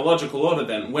in chronological order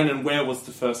then. When and where was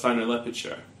the first I Know Leopard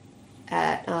show?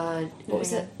 At, what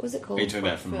was it? What was it called? Are you talking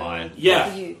about from my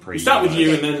Yeah. For you. We start with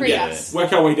you and then Pre us.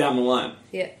 work our way down the line.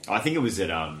 Yeah. I think it was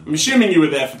at I'm assuming you were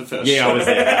there for the first show. I was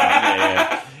there.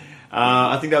 Yeah.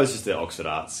 I think that was just the Oxford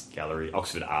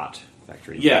Art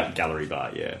Factory. Yeah. Gallery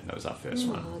Bar. Yeah, that was our first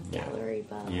Oh, one. gallery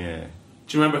bar. Yeah.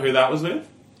 Do you remember who that was with?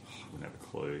 I wouldn't have a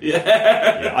clue.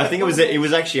 Yeah. I think it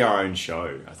was actually our own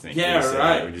show. I think. Yeah, It was,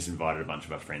 right. We just invited a bunch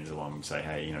of our friends along and say,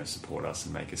 hey, you know, support us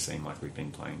and make us seem like we've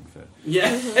been playing for.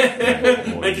 Yeah.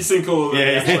 Yeah. Make you seem cooler than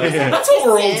Yeah, the rest. yeah. That's what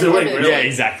we're all Yeah, doing, yeah. really. Yeah,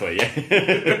 exactly.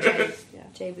 Yeah.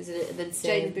 Jade was in it, and then Jade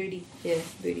Sam. and Booty. Yeah,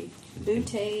 Booty.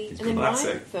 Booty. And then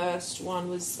classic. my first one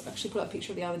was actually put up a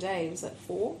picture the other day. It was at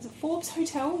Forbes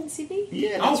Hotel in Sydney.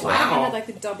 Yeah, Oh, that's wow. right. I had like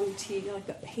the double tier, like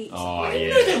the heaps. Oh, of I didn't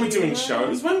yeah. know they were doing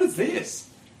shows. When was this?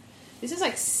 This was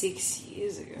like 6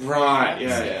 years ago. Right,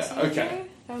 yeah, 6 yeah. years Okay. ago.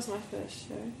 That was my first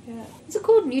show. Yeah. Is it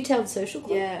called Newtown Social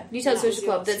Club? Yeah. Newtown That was Social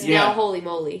Club. yours, That's yeah. now Holy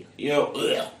Moly.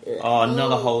 Oh,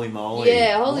 another holy moly.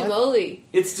 Yeah, Holy Moly.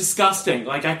 It's disgusting.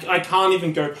 Like, I can't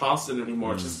even go past it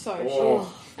anymore. It's just So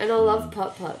Oh, and I love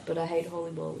Putt Putt, but I hate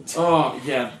Holy Moly. Oh,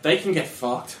 yeah. They can get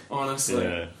fucked, honestly.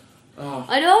 Yeah. Oh.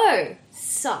 I know.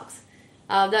 Sucks.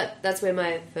 That's where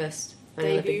my first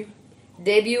debut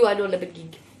I know Olympic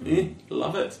gig. Yeah,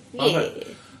 love it. Love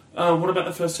it. What about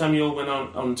the first time you all went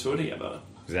on tour together?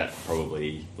 Was that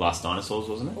probably Last Dinosaurs,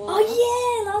 wasn't it?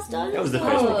 Oh yeah, last time. That was the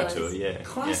first proper tour, yeah.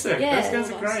 Classic. Yeah. Those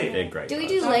guys are great. They're great. Did we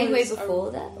guys. do That Laneway was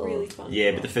before that? Or? Really fun.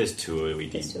 Yeah, but the first tour we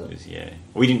did First tour. was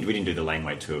we didn't do the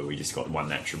Laneway tour. We just won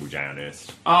that Triple J on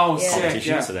Earth Oh, Yeah. sick.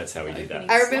 competition, Yeah. so that's how we did that.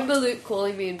 I remember Luke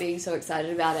calling me and being so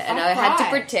excited about it, and I I had to cried.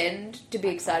 pretend to be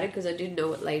excited because I didn't know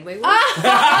what Laneway was. I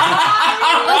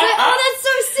was like, "Oh, that's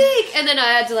so sick!" And then I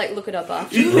had to like look it up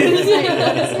after. I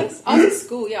was at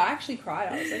school. Yeah, I actually cried.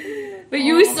 I was like, But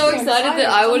you were so excited that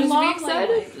I wanted to be love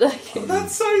excited. Like,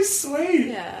 That's so sweet.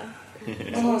 Yeah.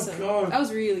 Oh, Awesome. God. That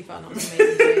was really fun. That was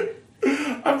amazing.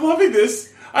 I'm loving this.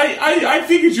 I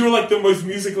figured you were like the most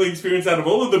musically experienced out of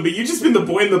all of them, but you've just been the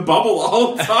boy in the bubble the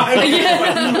whole time. Like,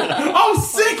 oh,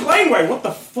 sick! Laneway! What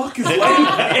the fuck is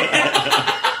Laneway?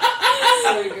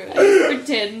 So good.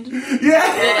 pretend Yeah!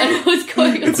 that I know what's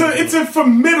going on. It's a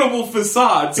formidable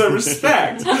facade, so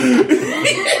respect. I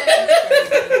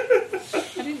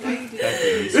didn't know you did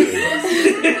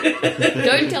that.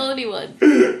 Don't tell anyone.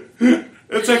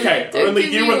 It's okay. Don't Only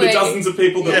give you me and the away. dozens of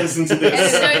people that listen to And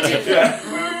this. don't tell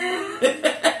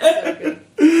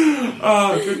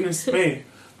Oh, goodness me.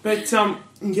 But,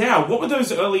 yeah, what were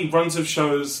those early runs of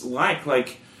shows like?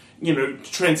 Like, you know,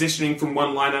 transitioning from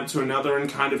one lineup to another and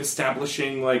kind of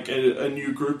establishing, like, a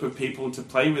new group of people to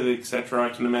play with, etc. I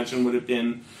can imagine would have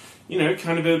been, you know,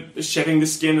 kind of a shedding the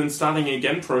skin and starting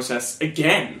again process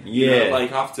again. You know, Yeah.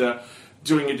 like, after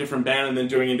doing a different band and then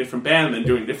doing a different band and then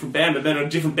doing a different band and then a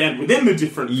different band within the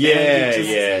different band. Yeah, It's just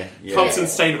yeah. constant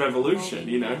state of evolution,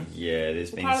 you know? Yeah, there's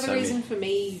been Part of so the many. reason for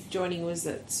me joining was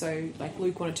that like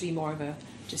Luke wanted to be more of a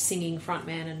just singing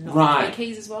frontman and not Right. play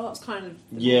keys as well. That was kind of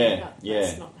the Yeah, thing, but yeah.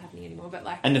 That's not happening anymore. But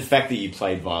like, And the fact that you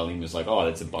played violin was like, oh,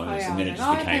 that's a bonus, Oh, yeah, and then I it was like, just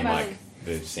oh, I became play like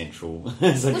violin. the central,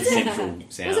 it's like Was the it- central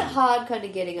sound. Was it hard kind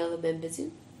of getting other members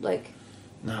in? Like,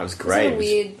 No, it was was great. it a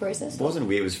weird process? It wasn't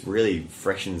weird. It was really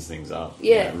freshens things up.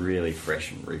 Yeah. Really fresh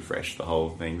and refreshed the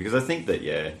whole thing. Because I think that,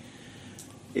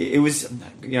 it was,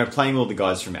 you know, playing all the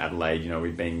guys from Adelaide, you know,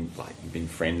 we've been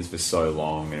friends for so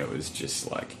long, and it was just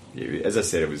like, as I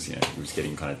said, it was, you know, it was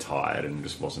getting kind of tired and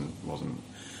just wasn't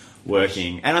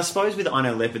working. And I suppose with I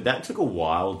Know Leopard, that took a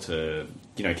while to,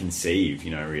 you know, conceive,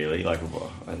 you know, really. Like,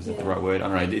 is that the right word? I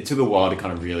don't know. It took a while to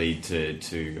kind of really to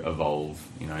evolve,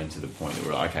 you know, to the point that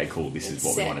we're like, okay, cool, this is It's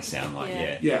what we set. want to sound like.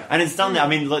 Yeah. Yeah. And it's done that. I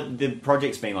mean, look, the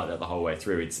project's been like that the whole way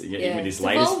through. It's Yeah, with this it's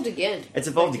latest. evolved again. It's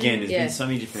evolved again. There's Yeah. been so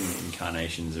many different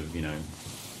incarnations of, you know,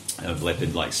 of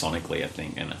Leopard, like sonically, I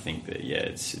think, and I think that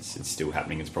it's still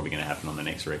happening. It's probably going to happen on the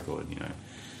next record, you know.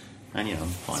 And you know, I'm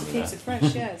fine it with keeps that. it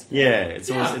fresh. Yeah, it's great. Yeah,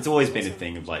 Yeah. it's always been a Awesome.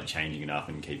 thing of like changing it up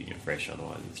and keeping it fresh.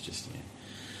 Otherwise, it's just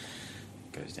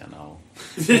goes down the hole.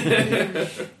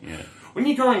 Yeah. When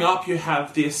you're growing up, you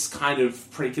have this kind of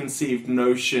preconceived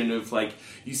notion of, like,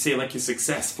 you see, like, a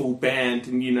successful band,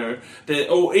 and, you know,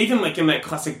 or even, like, in that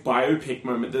classic biopic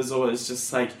moment, there's always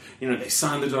just, like, you know, they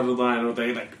signed the dotted line, or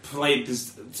they, like, played this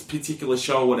particular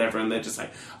show or whatever, and they're just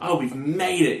like, oh, we've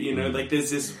made it, you know, like,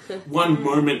 there's this one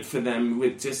moment for them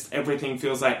with just everything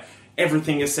feels like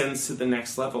everything ascends to the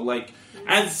next level. Like,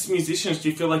 as musicians, do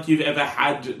you feel like you've ever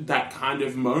had that kind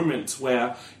of moment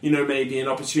where, you know, maybe an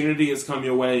opportunity has come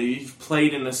your way, you've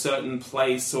played in a certain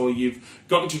place, or you've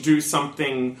gotten to do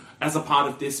something as a part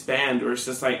of this band, or it's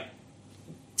just like,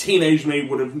 teenage me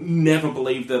would have never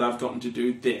believed that I've gotten to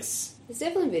do this? There's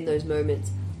definitely been those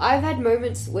moments. I've had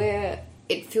moments where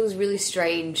it feels really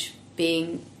strange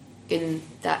being in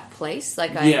that place.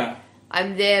 Like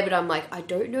I'm there, but I'm like, I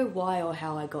don't know why or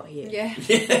how I got here. Yeah.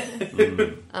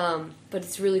 But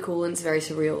it's really cool and it's very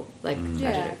surreal. Like, I don't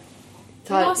know. It's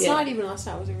hard, Last yeah. night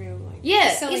was a real like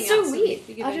Yeah, selling it's so out some weird.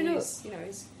 bigger I don't know. venues, you know,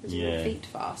 it's a Yeah. real feat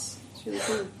for us. It's really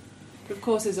cool. But of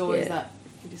course, there's always Yeah. that.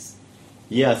 You just,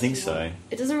 Yeah, I think so.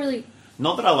 It doesn't really.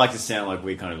 Not that I like to sound like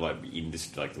we're kind of like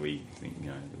industry, like we think, you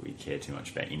know, that we care too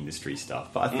much about industry stuff.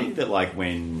 But I think that like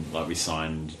when like we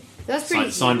signed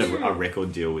signed a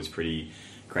record deal was pretty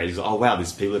crazy. It was like, oh wow,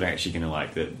 there's people that are actually going to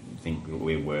like that think that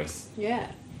we're worth yeah.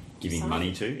 giving Sign.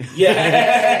 money to.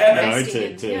 Yeah. You know,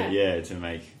 Investing in, to yeah. to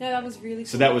make. No, that was really cool.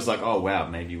 So that was like, oh wow,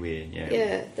 maybe we're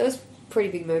Yeah, that was pretty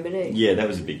big moment, eh? Yeah, that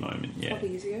was a big moment. Yeah, A couple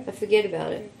years ago. I forget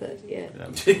about it, but yeah. that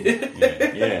was cool.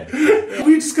 yeah.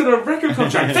 We just got a record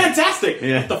contract. Fantastic.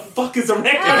 Yeah. What the fuck is a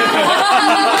record?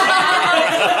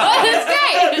 Oh, that's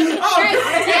great! Yeah, let's do it!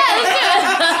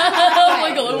 Oh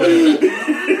my god, what is that?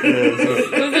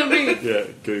 Yeah,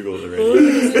 Google the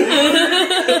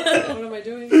What am I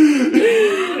doing?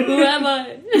 Who am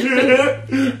I?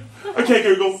 Okay,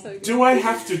 Google. So good. Do I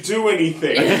have to do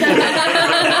anything? What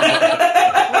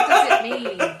does it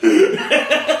mean?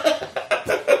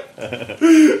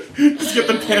 Just get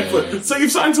the pamphlet. So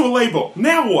you've signed to a label.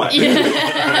 Now what?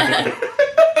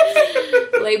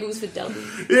 Labels for dummies.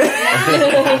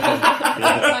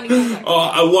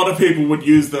 Oh, a lot of people would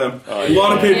use them. Oh, a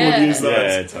lot of people would Yeah. use those.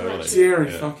 Yeah, totally. Dear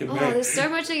Yeah. fucking Oh, me. there's so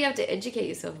much that you have to educate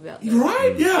yourself about. Though.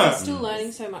 Right? Yeah. Still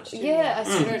learning so much. Too. Yeah, I I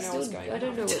still don't know still- what's going on. I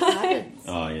don't know what happens.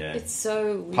 Oh yeah. It's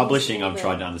so weird. Publishing, I've All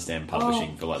tried that. to understand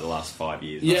publishing for like the last 5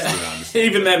 years. I Yeah. still don't understand.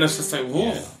 Even then, it's just like,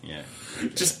 whoa. Yeah.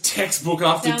 Just textbook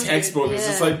after Sounds textbook. good. It's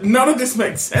just Yeah. like, none of this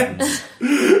makes sense.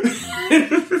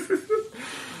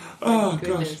 Oh, gosh.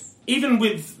 Goodness. Even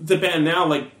with the band now,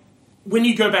 like, when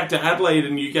you go back to Adelaide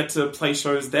and you get to play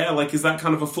shows there, like, is that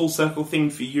kind of a full circle thing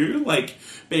for you? Like,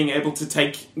 being able to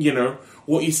take, you know,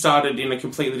 what you started in a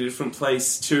completely different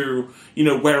place to, you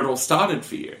know, where it all started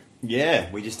for you? Yeah,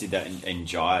 we just did that in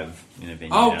Jive in a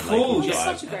venue. Oh, in Adelaide cool. called It's Jive.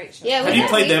 such a great show. Yeah, Have you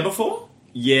played there before?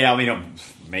 Yeah, I mean,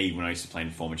 me when I used to play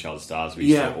in Former Child Stars, we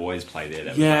used to always play there. That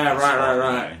was Yeah, like the right, spot,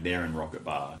 right. you know, there in Rocket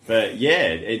Bar. But yeah,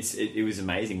 it was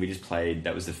amazing. We just played.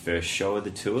 That was the first show of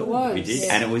the tour It was, we did,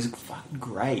 yeah. and it was fucking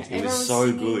great. It Everyone was was so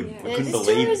singing, good. yeah. I Yeah, couldn't this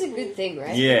believe. tour is a good thing,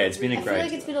 right? Yeah, it's been a I feel great.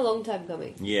 like it's been a long time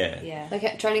coming. Yeah. Yeah.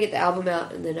 Like trying to get the album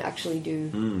out and then actually do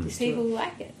this People tour.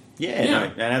 like it. Yeah, Yeah. no,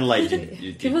 and Adelaide did,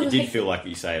 it People did like- feel like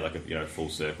you say, like a full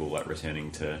circle, like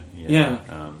returning to Yeah.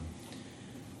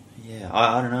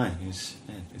 I don't know.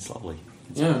 It's lovely.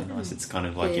 It's Yeah. really nice. It's kind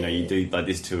of like you do like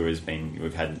this tour has been.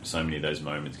 We've had so many of those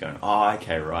moments going. Oh,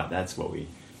 okay, right. That's what we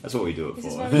do it This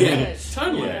is for. what we Yeah, do.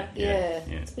 totally. Yeah.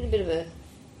 It's been a bit of a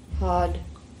hard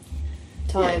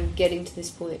time getting to this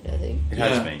point, I think. It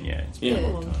has Yeah. been. Yeah, it's Yeah. been A a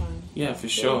long long time. time. Yeah, for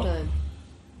It's been a long sure. time.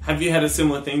 Have you had a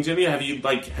similar thing, Jenny? Have you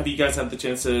guys had the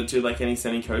chance to do like any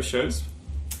Sunny Coast shows?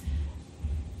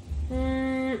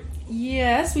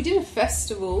 Yes, we did a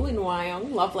festival in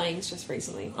Wyong, Love Lanes, just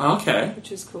recently, Okay. which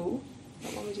was cool.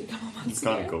 That one we did a couple of months It's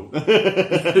kind of ago. cool.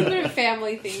 A bit of a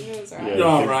family thing. It was alright.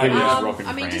 Oh, right, People yeah. just rocking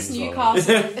I mean, just crayons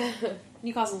Newcastle,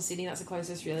 Newcastle and Sydney. That's the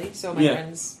closest, really. So my Yeah.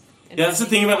 friends. and Yeah, that's the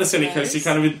thing about the Sunny those. Coast. You're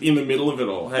kind of in the middle of it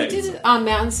all. Hey, We did a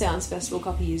Mountain Sounds Festival a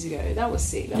couple of years ago. That was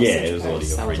sick. That was Yeah, Central it was a lot of Coast.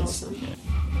 your That was friends. awesome.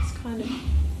 Yeah. That's kind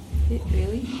of it,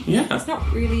 really. yeah, It's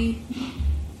not really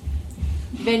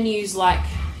venues like,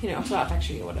 Oxford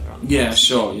Factory or whatever. On the Yeah, coast,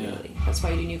 sure, yeah. really. That's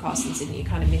why you do Newcastle and Sydney. You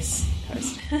kind of miss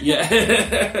coast. yeah.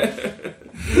 Yeah.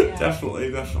 Definitely.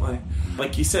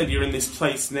 Like you said, you're in this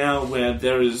place now where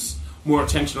there is more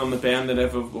attention on the band than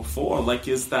ever before. Like,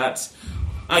 is that?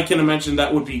 I can imagine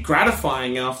that would be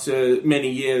gratifying after many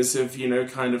years of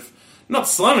kind of not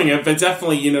slumming it, but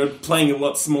definitely playing a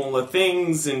lot smaller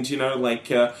things and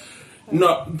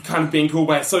not kind of being cool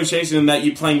by association, and that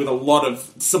you're playing with a lot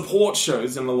of support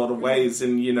shows in a lot of ways,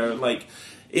 and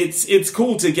it's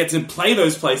cool to get to play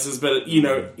those places, but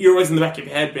you're always in the back of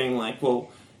your head being like, well,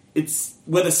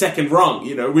 we're the second rung,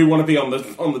 we want to be on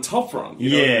the top rung. You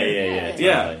know what I mean? Yeah.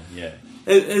 Yeah. Totally. Yeah.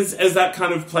 Has that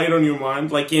kind of played on your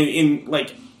mind, like in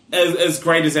like as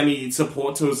great as any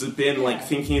support tours have been, like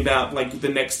thinking about like the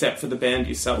next step for the band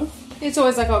yourself? It's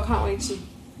always like, I can't wait to,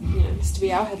 this to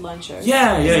be our headline show.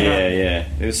 Yeah.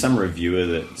 There was some reviewer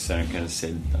that kind of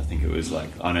said, I think it was like,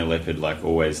 I know Leopard, like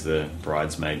always the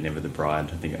bridesmaid, never the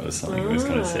bride. I think that was something that was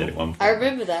kind of said at one point. I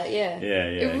remember that, yeah. Yeah.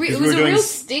 It 'Cause was we a were real doing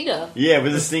stinger. Yeah, it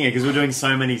was a stinger because we're doing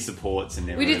so many supports and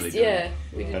never We really did, doing yeah. it.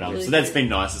 We did But, really so that's good. been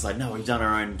nice. It's like, no, we've done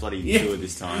our own bloody tour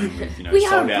this time. We've, We are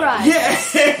sold a out. bride.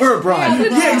 Yeah, We're a bride.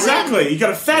 yeah, exactly. You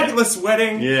got a fabulous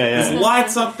wedding. Yeah, yeah. There's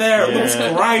lights up there. It looks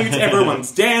Yeah. great.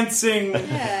 Everyone's dancing.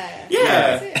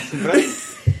 Yeah. But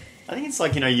I think it's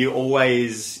like,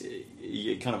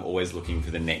 you're kind of always looking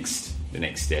for the next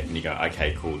step, and you go,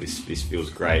 okay, cool, this feels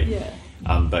great. Yeah.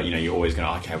 But you know, you're always going,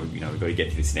 okay, we've got to get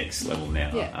to this next level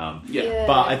now. Yeah. Yeah.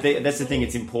 But I think that's the thing.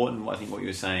 It's important. I think what you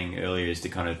were saying earlier is to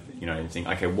kind of think,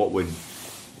 okay, what would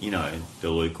the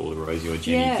Luke or the Rosie or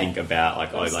Jenny Yeah. think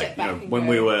about Gotta step back and when go.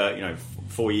 we were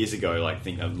 4 years ago, like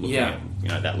think of looking Yeah.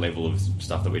 at that level of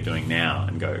stuff that we're doing now,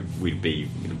 and go, we'd be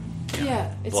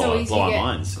Yeah, it's blow- so easy blow to our get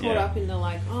minds, caught yeah. up in the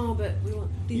but we want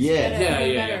this Yeah. better, Yeah,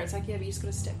 and yeah, better. yeah. It's like, but you just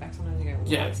got to step back sometimes and go,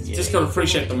 Yeah, this is you just really got to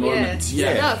appreciate the important. moment.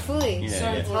 Yeah. Yeah. No, fully. Yeah, So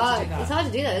yeah. It's important hard. to do that. It's hard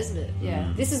to do that, isn't it?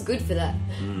 Yeah. This is good for that.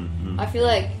 Mm-hmm. I feel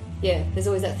like, there's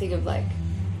always that thing of like,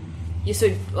 you're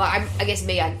so. Well, I guess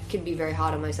I can be very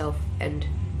hard on myself, and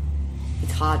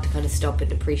it's hard to kind of stop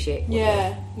and appreciate.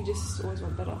 Yeah, you just always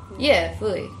want better. Yeah,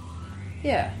 fully.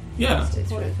 Yeah. Yeah.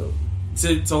 It's really cool. So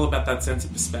it's all about that sense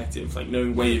of perspective, like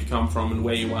knowing where you've come from and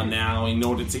where you are now in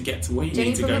order to get to where you Jenny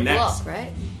need to from go the next. block,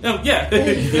 right? Oh,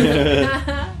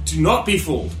 yeah. Do not be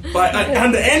fooled by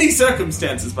under any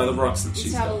circumstances by the rocks that she's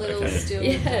Just have a got. little Okay. still.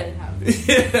 Yeah.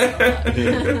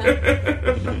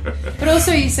 But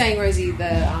also, you're saying, Rosie,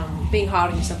 the being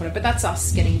hard on yourself, but that's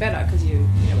us getting better because we're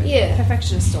Yeah.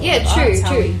 perfectionists. Or Yeah, whatever. true, That's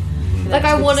how true. we- Like, that's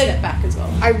I good to wanna- step back as well.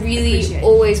 I really Appreciate.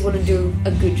 always want to do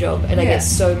a good job, and I Yeah. get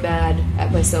so mad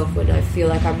at myself when I feel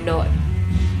like I'm not,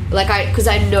 because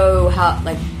I know how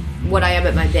like what I am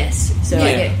at my best, so I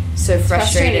Yeah. get so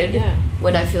frustrated frustrating, yeah.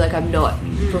 when I feel like I'm not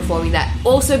performing that.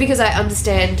 Also, because I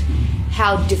understand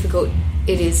how difficult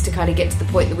it is to kind of get to the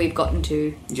point that we've gotten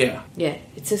to. Yeah. Yeah,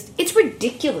 it's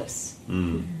ridiculous.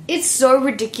 It's so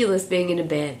ridiculous being in a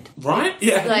band, Right?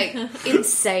 Yeah. like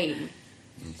insane.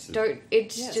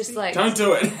 It's Yeah, just it's like Don't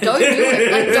do it. don't do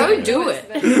it. Like, don't do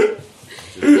it.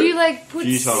 You like put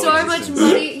Futile so much existence.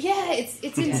 money. Yeah, it's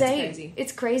insane. crazy.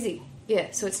 It's crazy. Yeah,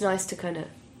 so it's nice to kind of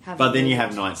have. But a then you little-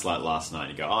 have nights like last night.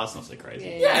 You go, oh, it's not so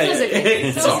crazy. Yeah, It's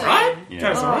it's also- alright.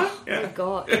 Yeah. It's alright. Oh Yeah. my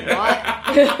god! What?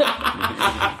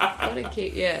 Gotta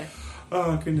keep. Yeah.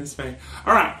 Oh, goodness me.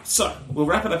 Alright, so we'll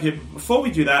wrap it up here. But before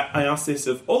we do that, I ask this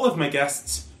of all of my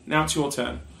guests. Now it's your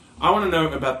turn. I want to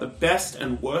know about the best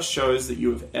and worst shows that you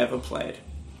have ever played.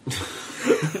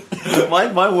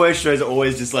 my worst shows are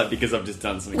always just like because I've just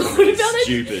done something What really about it?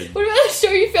 stupid. What about the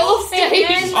show you fell off stage?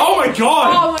 man. Oh my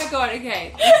god! Oh my god,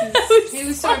 okay. It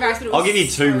was so embarrassing. But it I'll was give you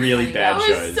two so really funny. bad That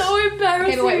shows. was so embarrassing.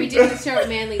 Okay, but wait, we did the show at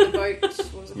Manly, the boat. What was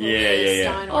it called?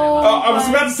 Yeah. Stein or Oh, whatever. I was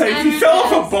about to say, if you And fell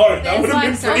off a boat, that there's would have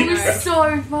been like pretty It was bad. so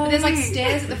funny. But there's like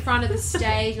stairs at the front of the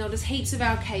stage, and there's heaps of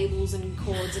our cables and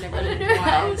cords and I everything. don't know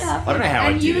how it wires. happened. I don't know how I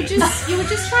And did you were it.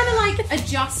 just trying to like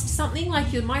adjust something,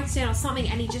 like your mic stand or something,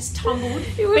 and he just tumbled.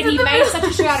 It was But he in the made middle. such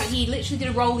a show out of it. He literally did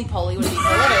a roly poly. What do you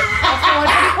call it? What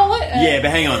do you call it? Yeah,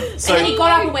 but hang on. So, And then he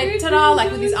got up and my went ta-da, like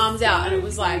goodness, with his arms out, and it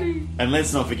was like, and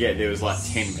let's not forget there was like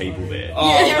 10 people there.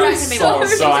 Oh, yeah, right, so-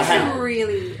 so I it had- was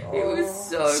really. It was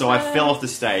so. So I bad. fell off the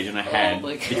stage and I had, Oh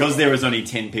my God. because there was only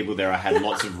 10 people there, I had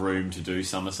lots of room to do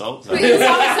somersaults. So But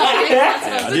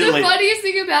I the did like- funniest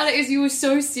thing about it is you were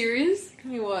so serious.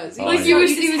 He was. Like, He he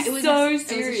was was so it was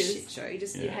serious. a shit show. He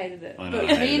just he Yeah. hated it. I know, But I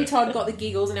hated me and it. Todd got the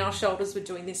giggles, and our shoulders were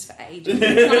doing this for ages.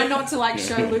 Trying not to like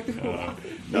show Luke.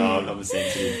 No, I'm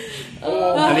sensitive.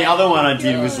 Oh, And the other one I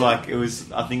did was like,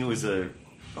 I think it was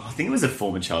a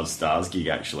former Child Stars gig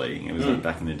actually. It was like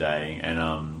back in the day.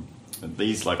 And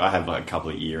these, like, I have like a couple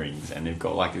of earrings and they've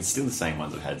got like, it's still the same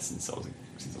ones I've had since I was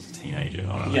a teenager.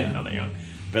 I don't know, Yeah. not that young.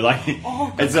 But like,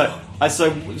 it's like, so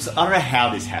I don't know how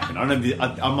this happened. I don't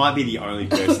know. I might be the only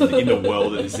person in the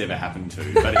world that this ever happened to,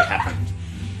 but it happened.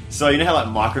 So you know how like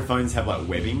microphones have like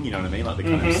webbing, you know what I mean? Like the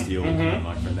kind of steel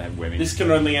microphone, they have webbing. This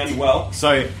can only end well.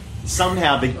 So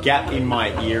somehow the gap in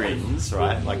my earrings,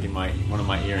 right, like in one of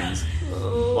my earrings,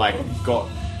 like got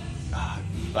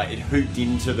like it hooped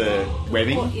into the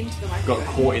webbing, Caught into the got microphone.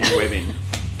 caught in the webbing.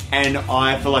 And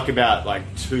I, for like about like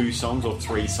 2 songs or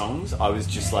 3 songs, I was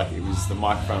just like, the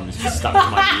microphone was just stuck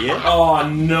to my ear. Oh It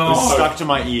no! was stuck to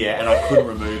my ear and I couldn't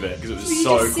remove it because it was Were you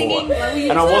so just singing? caught. Like, were you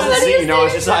And I just- wasn't What are you singing, I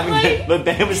was just saying? having the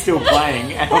band was still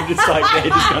playing and I'm just like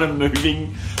there just kind of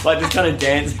moving, like just kind of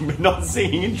dancing but not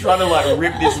singing and trying to like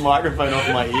rip this microphone off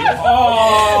my ear. The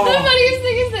Oh! funniest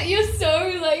thing is that you're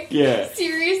so like Yeah.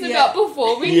 serious Yeah. about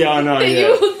performing. Yeah, I know, That yeah.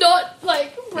 you will not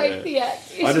like break Yeah. the act.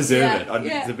 I deserve Yeah, it. I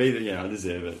yeah.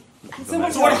 deserve it. So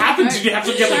much So what happened? Did you have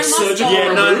to get like So much surgical? Yeah,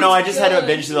 removed? no. I just had to God.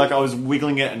 eventually, like, I was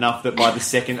wiggling it enough that by the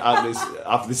second,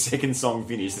 after the second song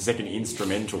finished, the second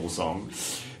instrumental song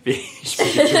finished,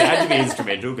 because it had to be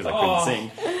instrumental because I couldn't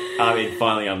sing. It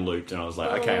finally unlooped, and I was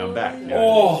like, okay, I'm back. Yeah,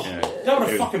 Oh, yeah. that would have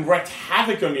It was- fucking wreaked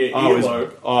havoc on your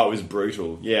Oh, earlobe. it was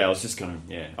brutal. Yeah, I was just kind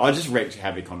of, I just wreaked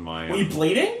havoc on my. Were you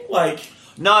bleeding? Like,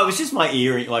 No, it was just my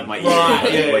ear, like my ear.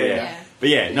 Right, yeah. But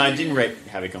yeah, no, it didn't wreak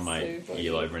havoc on my So funny.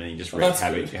 earlobe or anything. Just Well, wreaked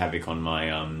that's havoc on my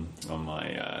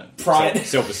Pride.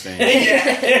 self-esteem.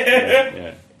 yeah.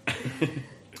 yeah.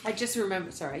 I just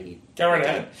remember. Sorry, you. Go right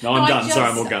ahead. No, I'm I done. just-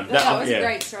 Sorry, I'm all done. That was yeah.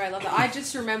 great. Sorry, I love that. I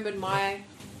just remembered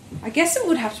I guess it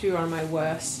would have to be one of my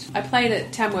worst. I played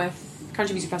at Tamworth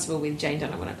Country Music Festival with Jane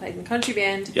Dunner when I played in the country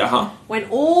band. Yeah, huh? Went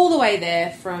all the way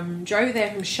there drove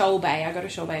there from Shoal Bay. I go to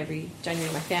Shoal Bay every January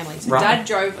with my family. So Right. Dad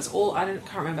drove us all, can't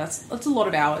remember, it's a lot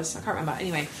of hours. I can't remember.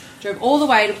 Anyway, drove all the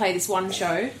way to play this one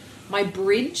show. My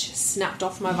bridge snapped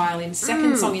off my violin,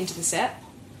 second song into the set.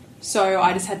 So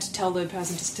I just had to tell the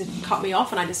person just to cut me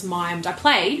off and I just mimed. I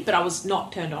played, but I was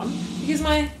not turned on because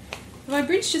my My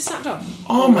bridge just snapped off.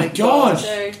 Oh my god!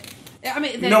 So, I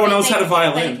mean, No one else had a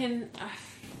violin. They can,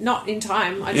 not in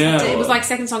time. I just Yeah. had to, it was like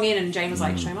second song in, and Jane was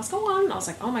like, "Show must go on." I was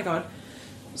like, "Oh my god!"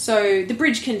 So the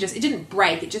bridge can just—it didn't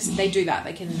break. It just they do that.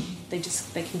 They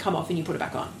can come off and you put it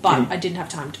back on. But I didn't have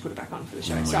time to put it back on for the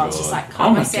show, so I was just like, calm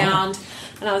Oh my my sound,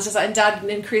 and I was just like, and Dad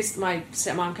and Chris, my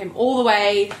stepmom, came all the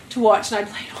way to watch, and I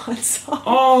played one song.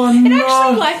 Oh And no!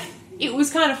 actually, like, it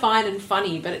was kind of fine and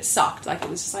funny, but it sucked. Like, it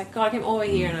was just like, God, I came all the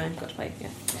way here and I got to play. Yeah.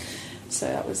 So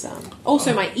that was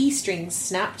also my E strings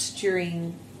snapped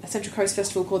during a Central Coast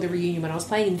festival called the Reunion when I was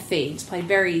playing in Thebes. Played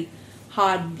very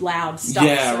hard, loud stuff.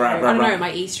 Yeah, right, I don't know. right.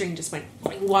 My E string just went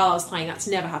while I was playing. That's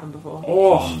never happened before.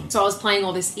 Oh, So I was playing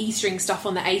all this E string stuff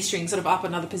on the A string, sort of up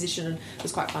another position, and it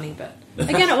was quite funny. But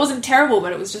again, it wasn't terrible,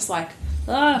 but it was just like,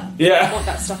 I yeah. want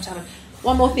that stuff to happen.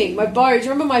 One more thing, my bow. Do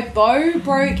you remember my bow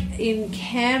broke in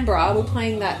Canberra? We're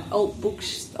playing that was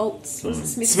it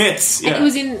Smiths? Smiths, yeah. And it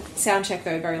was in soundcheck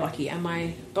though, very lucky, and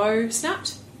my bow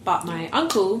snapped. But my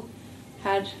uncle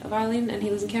had a violin, and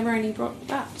he was in Canberra, and he brought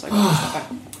that, so I got that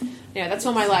back. Yeah, that's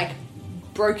all my like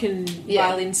broken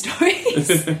violin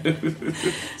stories.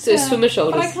 So swimmer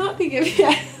shoulders. But I can't think of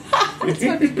it's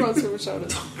my big broad swimmer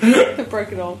shoulders. I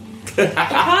broke it all. I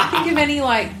can't think of any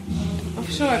like. I'm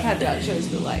sure I've had that shows,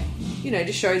 but like, you know,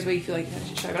 just shows where you feel like you have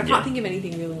to show. But I can't think of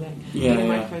anything really like getting a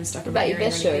microphone stuck in my About your ear or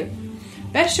best show? anything.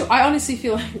 Best show. I honestly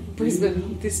feel like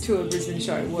this tour Brisbane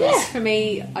show was for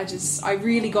me. I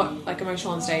really got like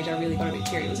emotional on stage. I really got a bit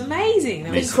teary. It was amazing.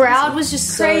 There The was crowd was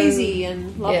just so crazy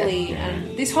and lovely,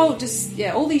 and this whole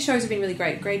all these shows have been really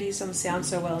great. Grady's done the sound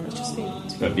so well, and it's just been.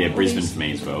 But yeah, Brisbane for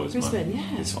me as well. Was Brisbane,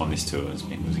 yeah. On this tour, it was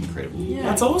incredible. Yeah.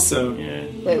 That's awesome. Yeah.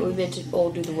 Wait, we're meant to all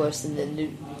do the worst and then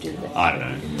do the best. I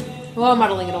don't know. Well, I'm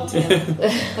muddling it all together.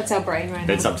 That's our brain right now.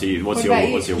 That's up to you. What's What your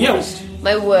about you? worst?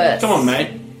 My worst. Come on,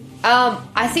 mate.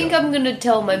 I think I'm gonna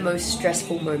tell my most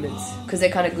stressful moments because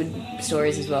they're kind of good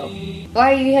stories as well.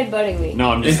 Why are you headbutting me? No,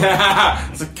 I'm just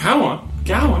It's like, come on.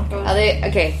 Are they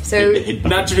okay? So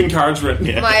Nudge of encouragement.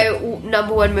 Yeah. my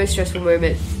number one most stressful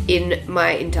moment in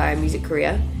my entire music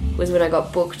career was when I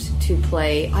got booked to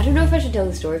play. I don't know if I should tell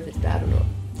the story if it's bad or not.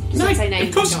 Just don't say names.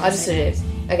 of course. don't I just say said it names.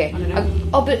 is. Okay. I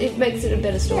don't know. But it makes it a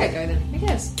better story. Yeah, go then. I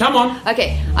guess. Come on.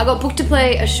 Okay, I got booked to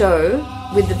play a show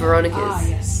with the Veronicas. Ah,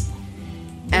 yes.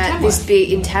 At Tamworth? this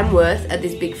big in Tamworth at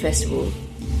this big festival,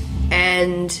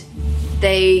 and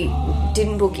they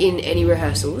didn't book in any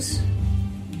rehearsals,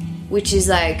 which is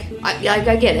like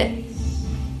I get it.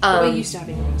 We're used to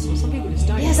having rehearsals. Some people just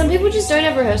don't. Yeah, some people just don't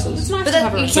have rehearsals. It's nice but to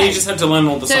have a you So can. you just had to learn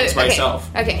all the songs by okay,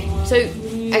 yourself.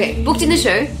 Okay, booked in the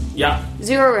show, Yeah.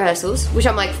 0 rehearsals, which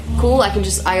I'm like, cool.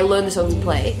 I learn the songs and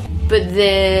play. But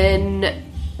then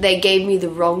they gave me the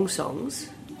wrong songs,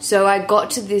 so I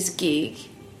got to this gig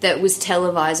that was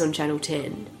televised on Channel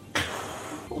 10.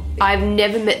 I've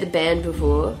never met the band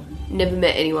before, never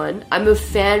met anyone. I'm a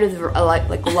fan of I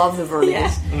love the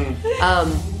Veronicas.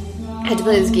 Had to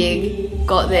play this gig,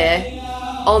 got there,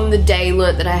 on the day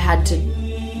learnt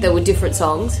that there were different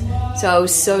songs, so I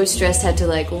was so stressed, had to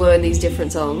like learn these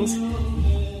different songs,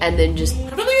 and then just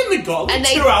Haven't they only got like And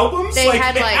they- 2 albums? they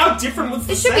had, like- how different was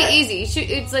the it should set? be easy.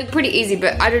 It's like pretty easy,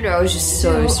 but I don't know. I was just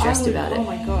so stressed about Oh it.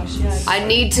 my gosh, yeah. I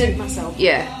need to. myself.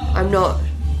 Yeah, I'm not.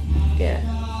 Yeah,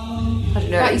 I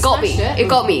don't know. But you It got me. smashed it. It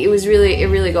got me. It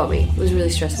really got me. It was really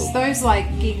stressful. It's those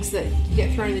like gigs that you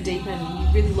get thrown in the deep end and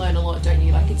you really learn a lot, don't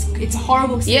you? Like it's a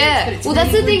horrible experience. Yeah. But it's Well, really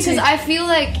that's the thing good because to- I feel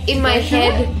like in my go through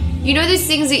head, it. you know, those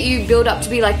things that you build up to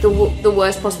be like the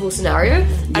worst possible scenario.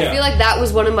 I Yeah. feel like that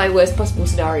was one of my worst possible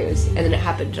scenarios, and then it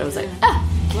happened, and I was like,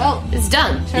 well, it's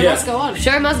done. show Yeah. must go on.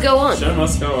 Show must go on. Show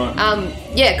must go on.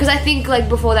 Yeah, because I think like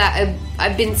before that,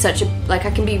 I've been such a I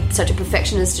can be such a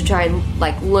perfectionist to try and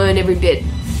like learn every bit.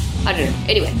 I don't know.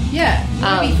 Anyway, Yeah, you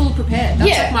want to be full prepared. That's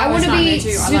yeah, like my I want worst to nightmare be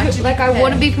too. super, I like to be I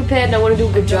want to be prepared and I want to do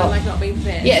a good I job. like not being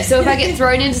prepared. Yeah, so if I get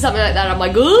thrown into something like that, I'm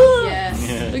like, ugh,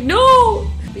 Yeah. like no.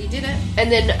 But you did it.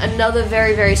 And then another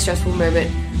very very stressful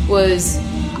moment was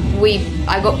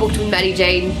I got booked with Maddie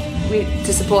Jane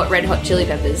to support Red Hot Chili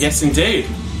Peppers. Yes, indeed.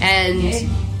 And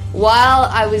while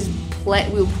I was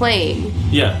we were playing.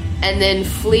 Yeah. And then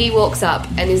Flea walks up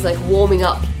and is like warming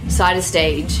up side of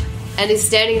stage and is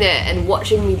standing there and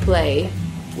watching me play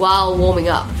while warming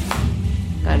up.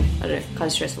 I don't know, kind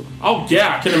of stressful. Oh,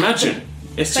 yeah, I can imagine.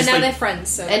 It's But just now like, they're friends,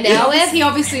 so And now we're- he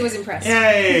obviously was impressed.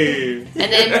 yay!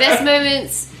 And then best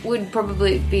moments would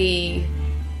probably be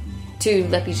 2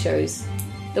 Leppy shows.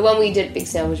 The one we did at Big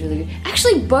Sound was really good.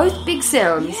 Actually, both Big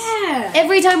Sounds. Yeah.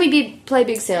 Every time we did play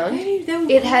Big Sound, They were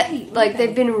it had great, like weren't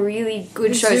they've been really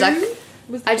good The shows. Zoom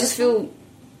was the I just first one. feel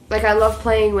like I love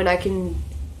playing when I can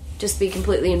just be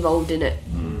completely involved in it,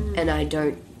 and I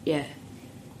don't. Yeah,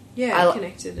 Yeah,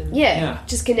 connected and Yeah,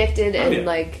 just connected and yeah.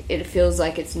 like it feels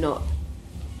like it's not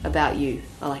about you.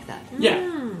 I like that. Yeah,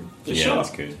 for Yeah, sure.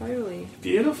 that's good. totally.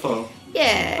 Beautiful.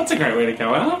 Yeah. That's a great way to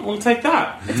go out. We'll take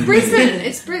that. It's Brisbane.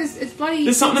 It's bloody.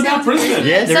 There's something about sounds like Brisbane.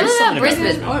 Yeah, there is Something something about about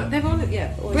Brisbane. Oh, they've on it.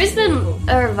 Yeah, always Brisbane beautiful.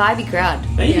 are a vibey crowd.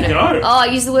 There you go. Oh, I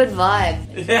use the word vibe.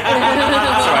 Sorry,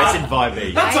 I said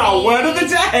vibe. That's our word of the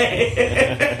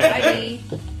day.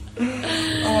 Bye.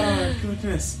 Oh,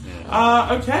 goodness.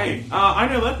 Okay. I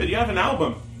Know Leopard, you have an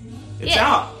album. It's Yeah.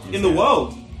 out in the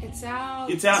world. It's out.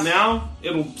 It's out now.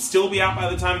 It'll still be out by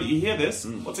the time that you hear this.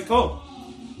 What's it called?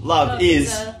 Love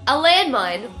is. A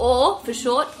landmine, or for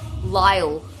short,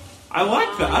 Lyle. I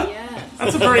like that. Yeah.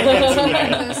 That's a very handsome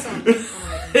name. First song.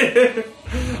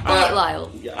 Call it Lyle.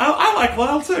 I like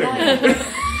Lyle too.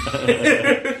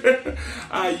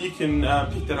 You can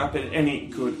pick that up at any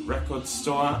good record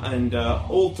store and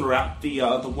all throughout the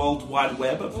World Wide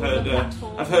Web.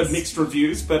 I've heard mixed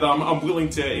reviews, but I'm willing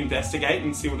to investigate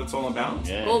and see what it's all about.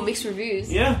 Yeah. Or mixed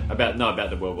reviews. Yeah, About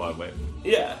the World Wide Web.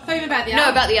 yeah. Tell me about the No,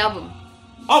 album. about the album.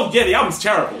 Oh yeah, the album's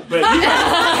terrible, but you guys,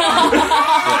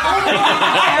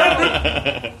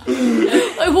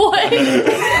 Like, what?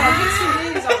 Mixed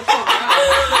reviews, I'm sure.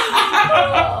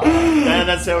 And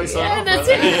that's how we sign Yeah, off. that's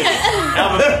right?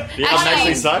 it. The album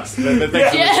actually sucks. But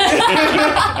thanks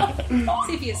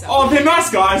See for yourself. oh, they're nice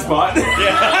guys, but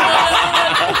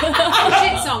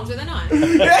Shit songs, but they're nice.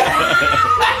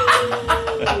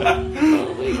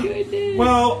 Oh my goodness.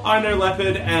 well, I Know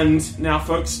Leopard, and now,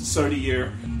 folks, so do you.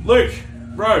 Luke,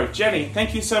 Ro, Jenny,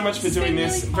 thank you so much for doing been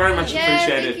this. really Very fun. much Yeah,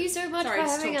 appreciate thank it. you so much Sorry, for I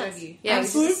just having talked us. over you. Yeah,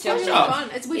 Absolute it was pleasure. just Fun.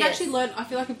 We've Yes. actually learned. I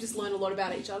feel like we've just learned a lot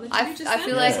about each other. I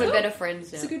feel like we're better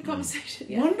friends now. It's a good conversation.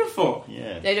 Yeah. Wonderful.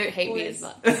 Yeah. They don't hate me Always. as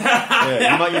much.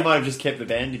 Yeah, you might have just kept the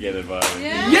band together by.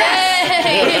 Yeah.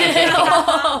 Yay!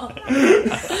 No,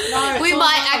 it's We all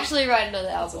might love. actually write another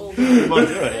album. All You might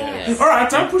do it. Yeah. All right,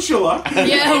 don't push your luck.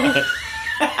 Yeah,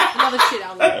 Another shit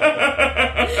album.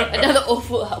 another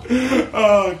awful album.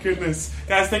 Oh, goodness.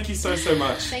 Guys, thank you so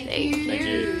much. Thank Thank you.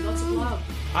 you. Lots of love.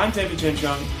 I'm David James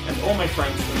Young, and all my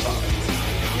friends are Barbados.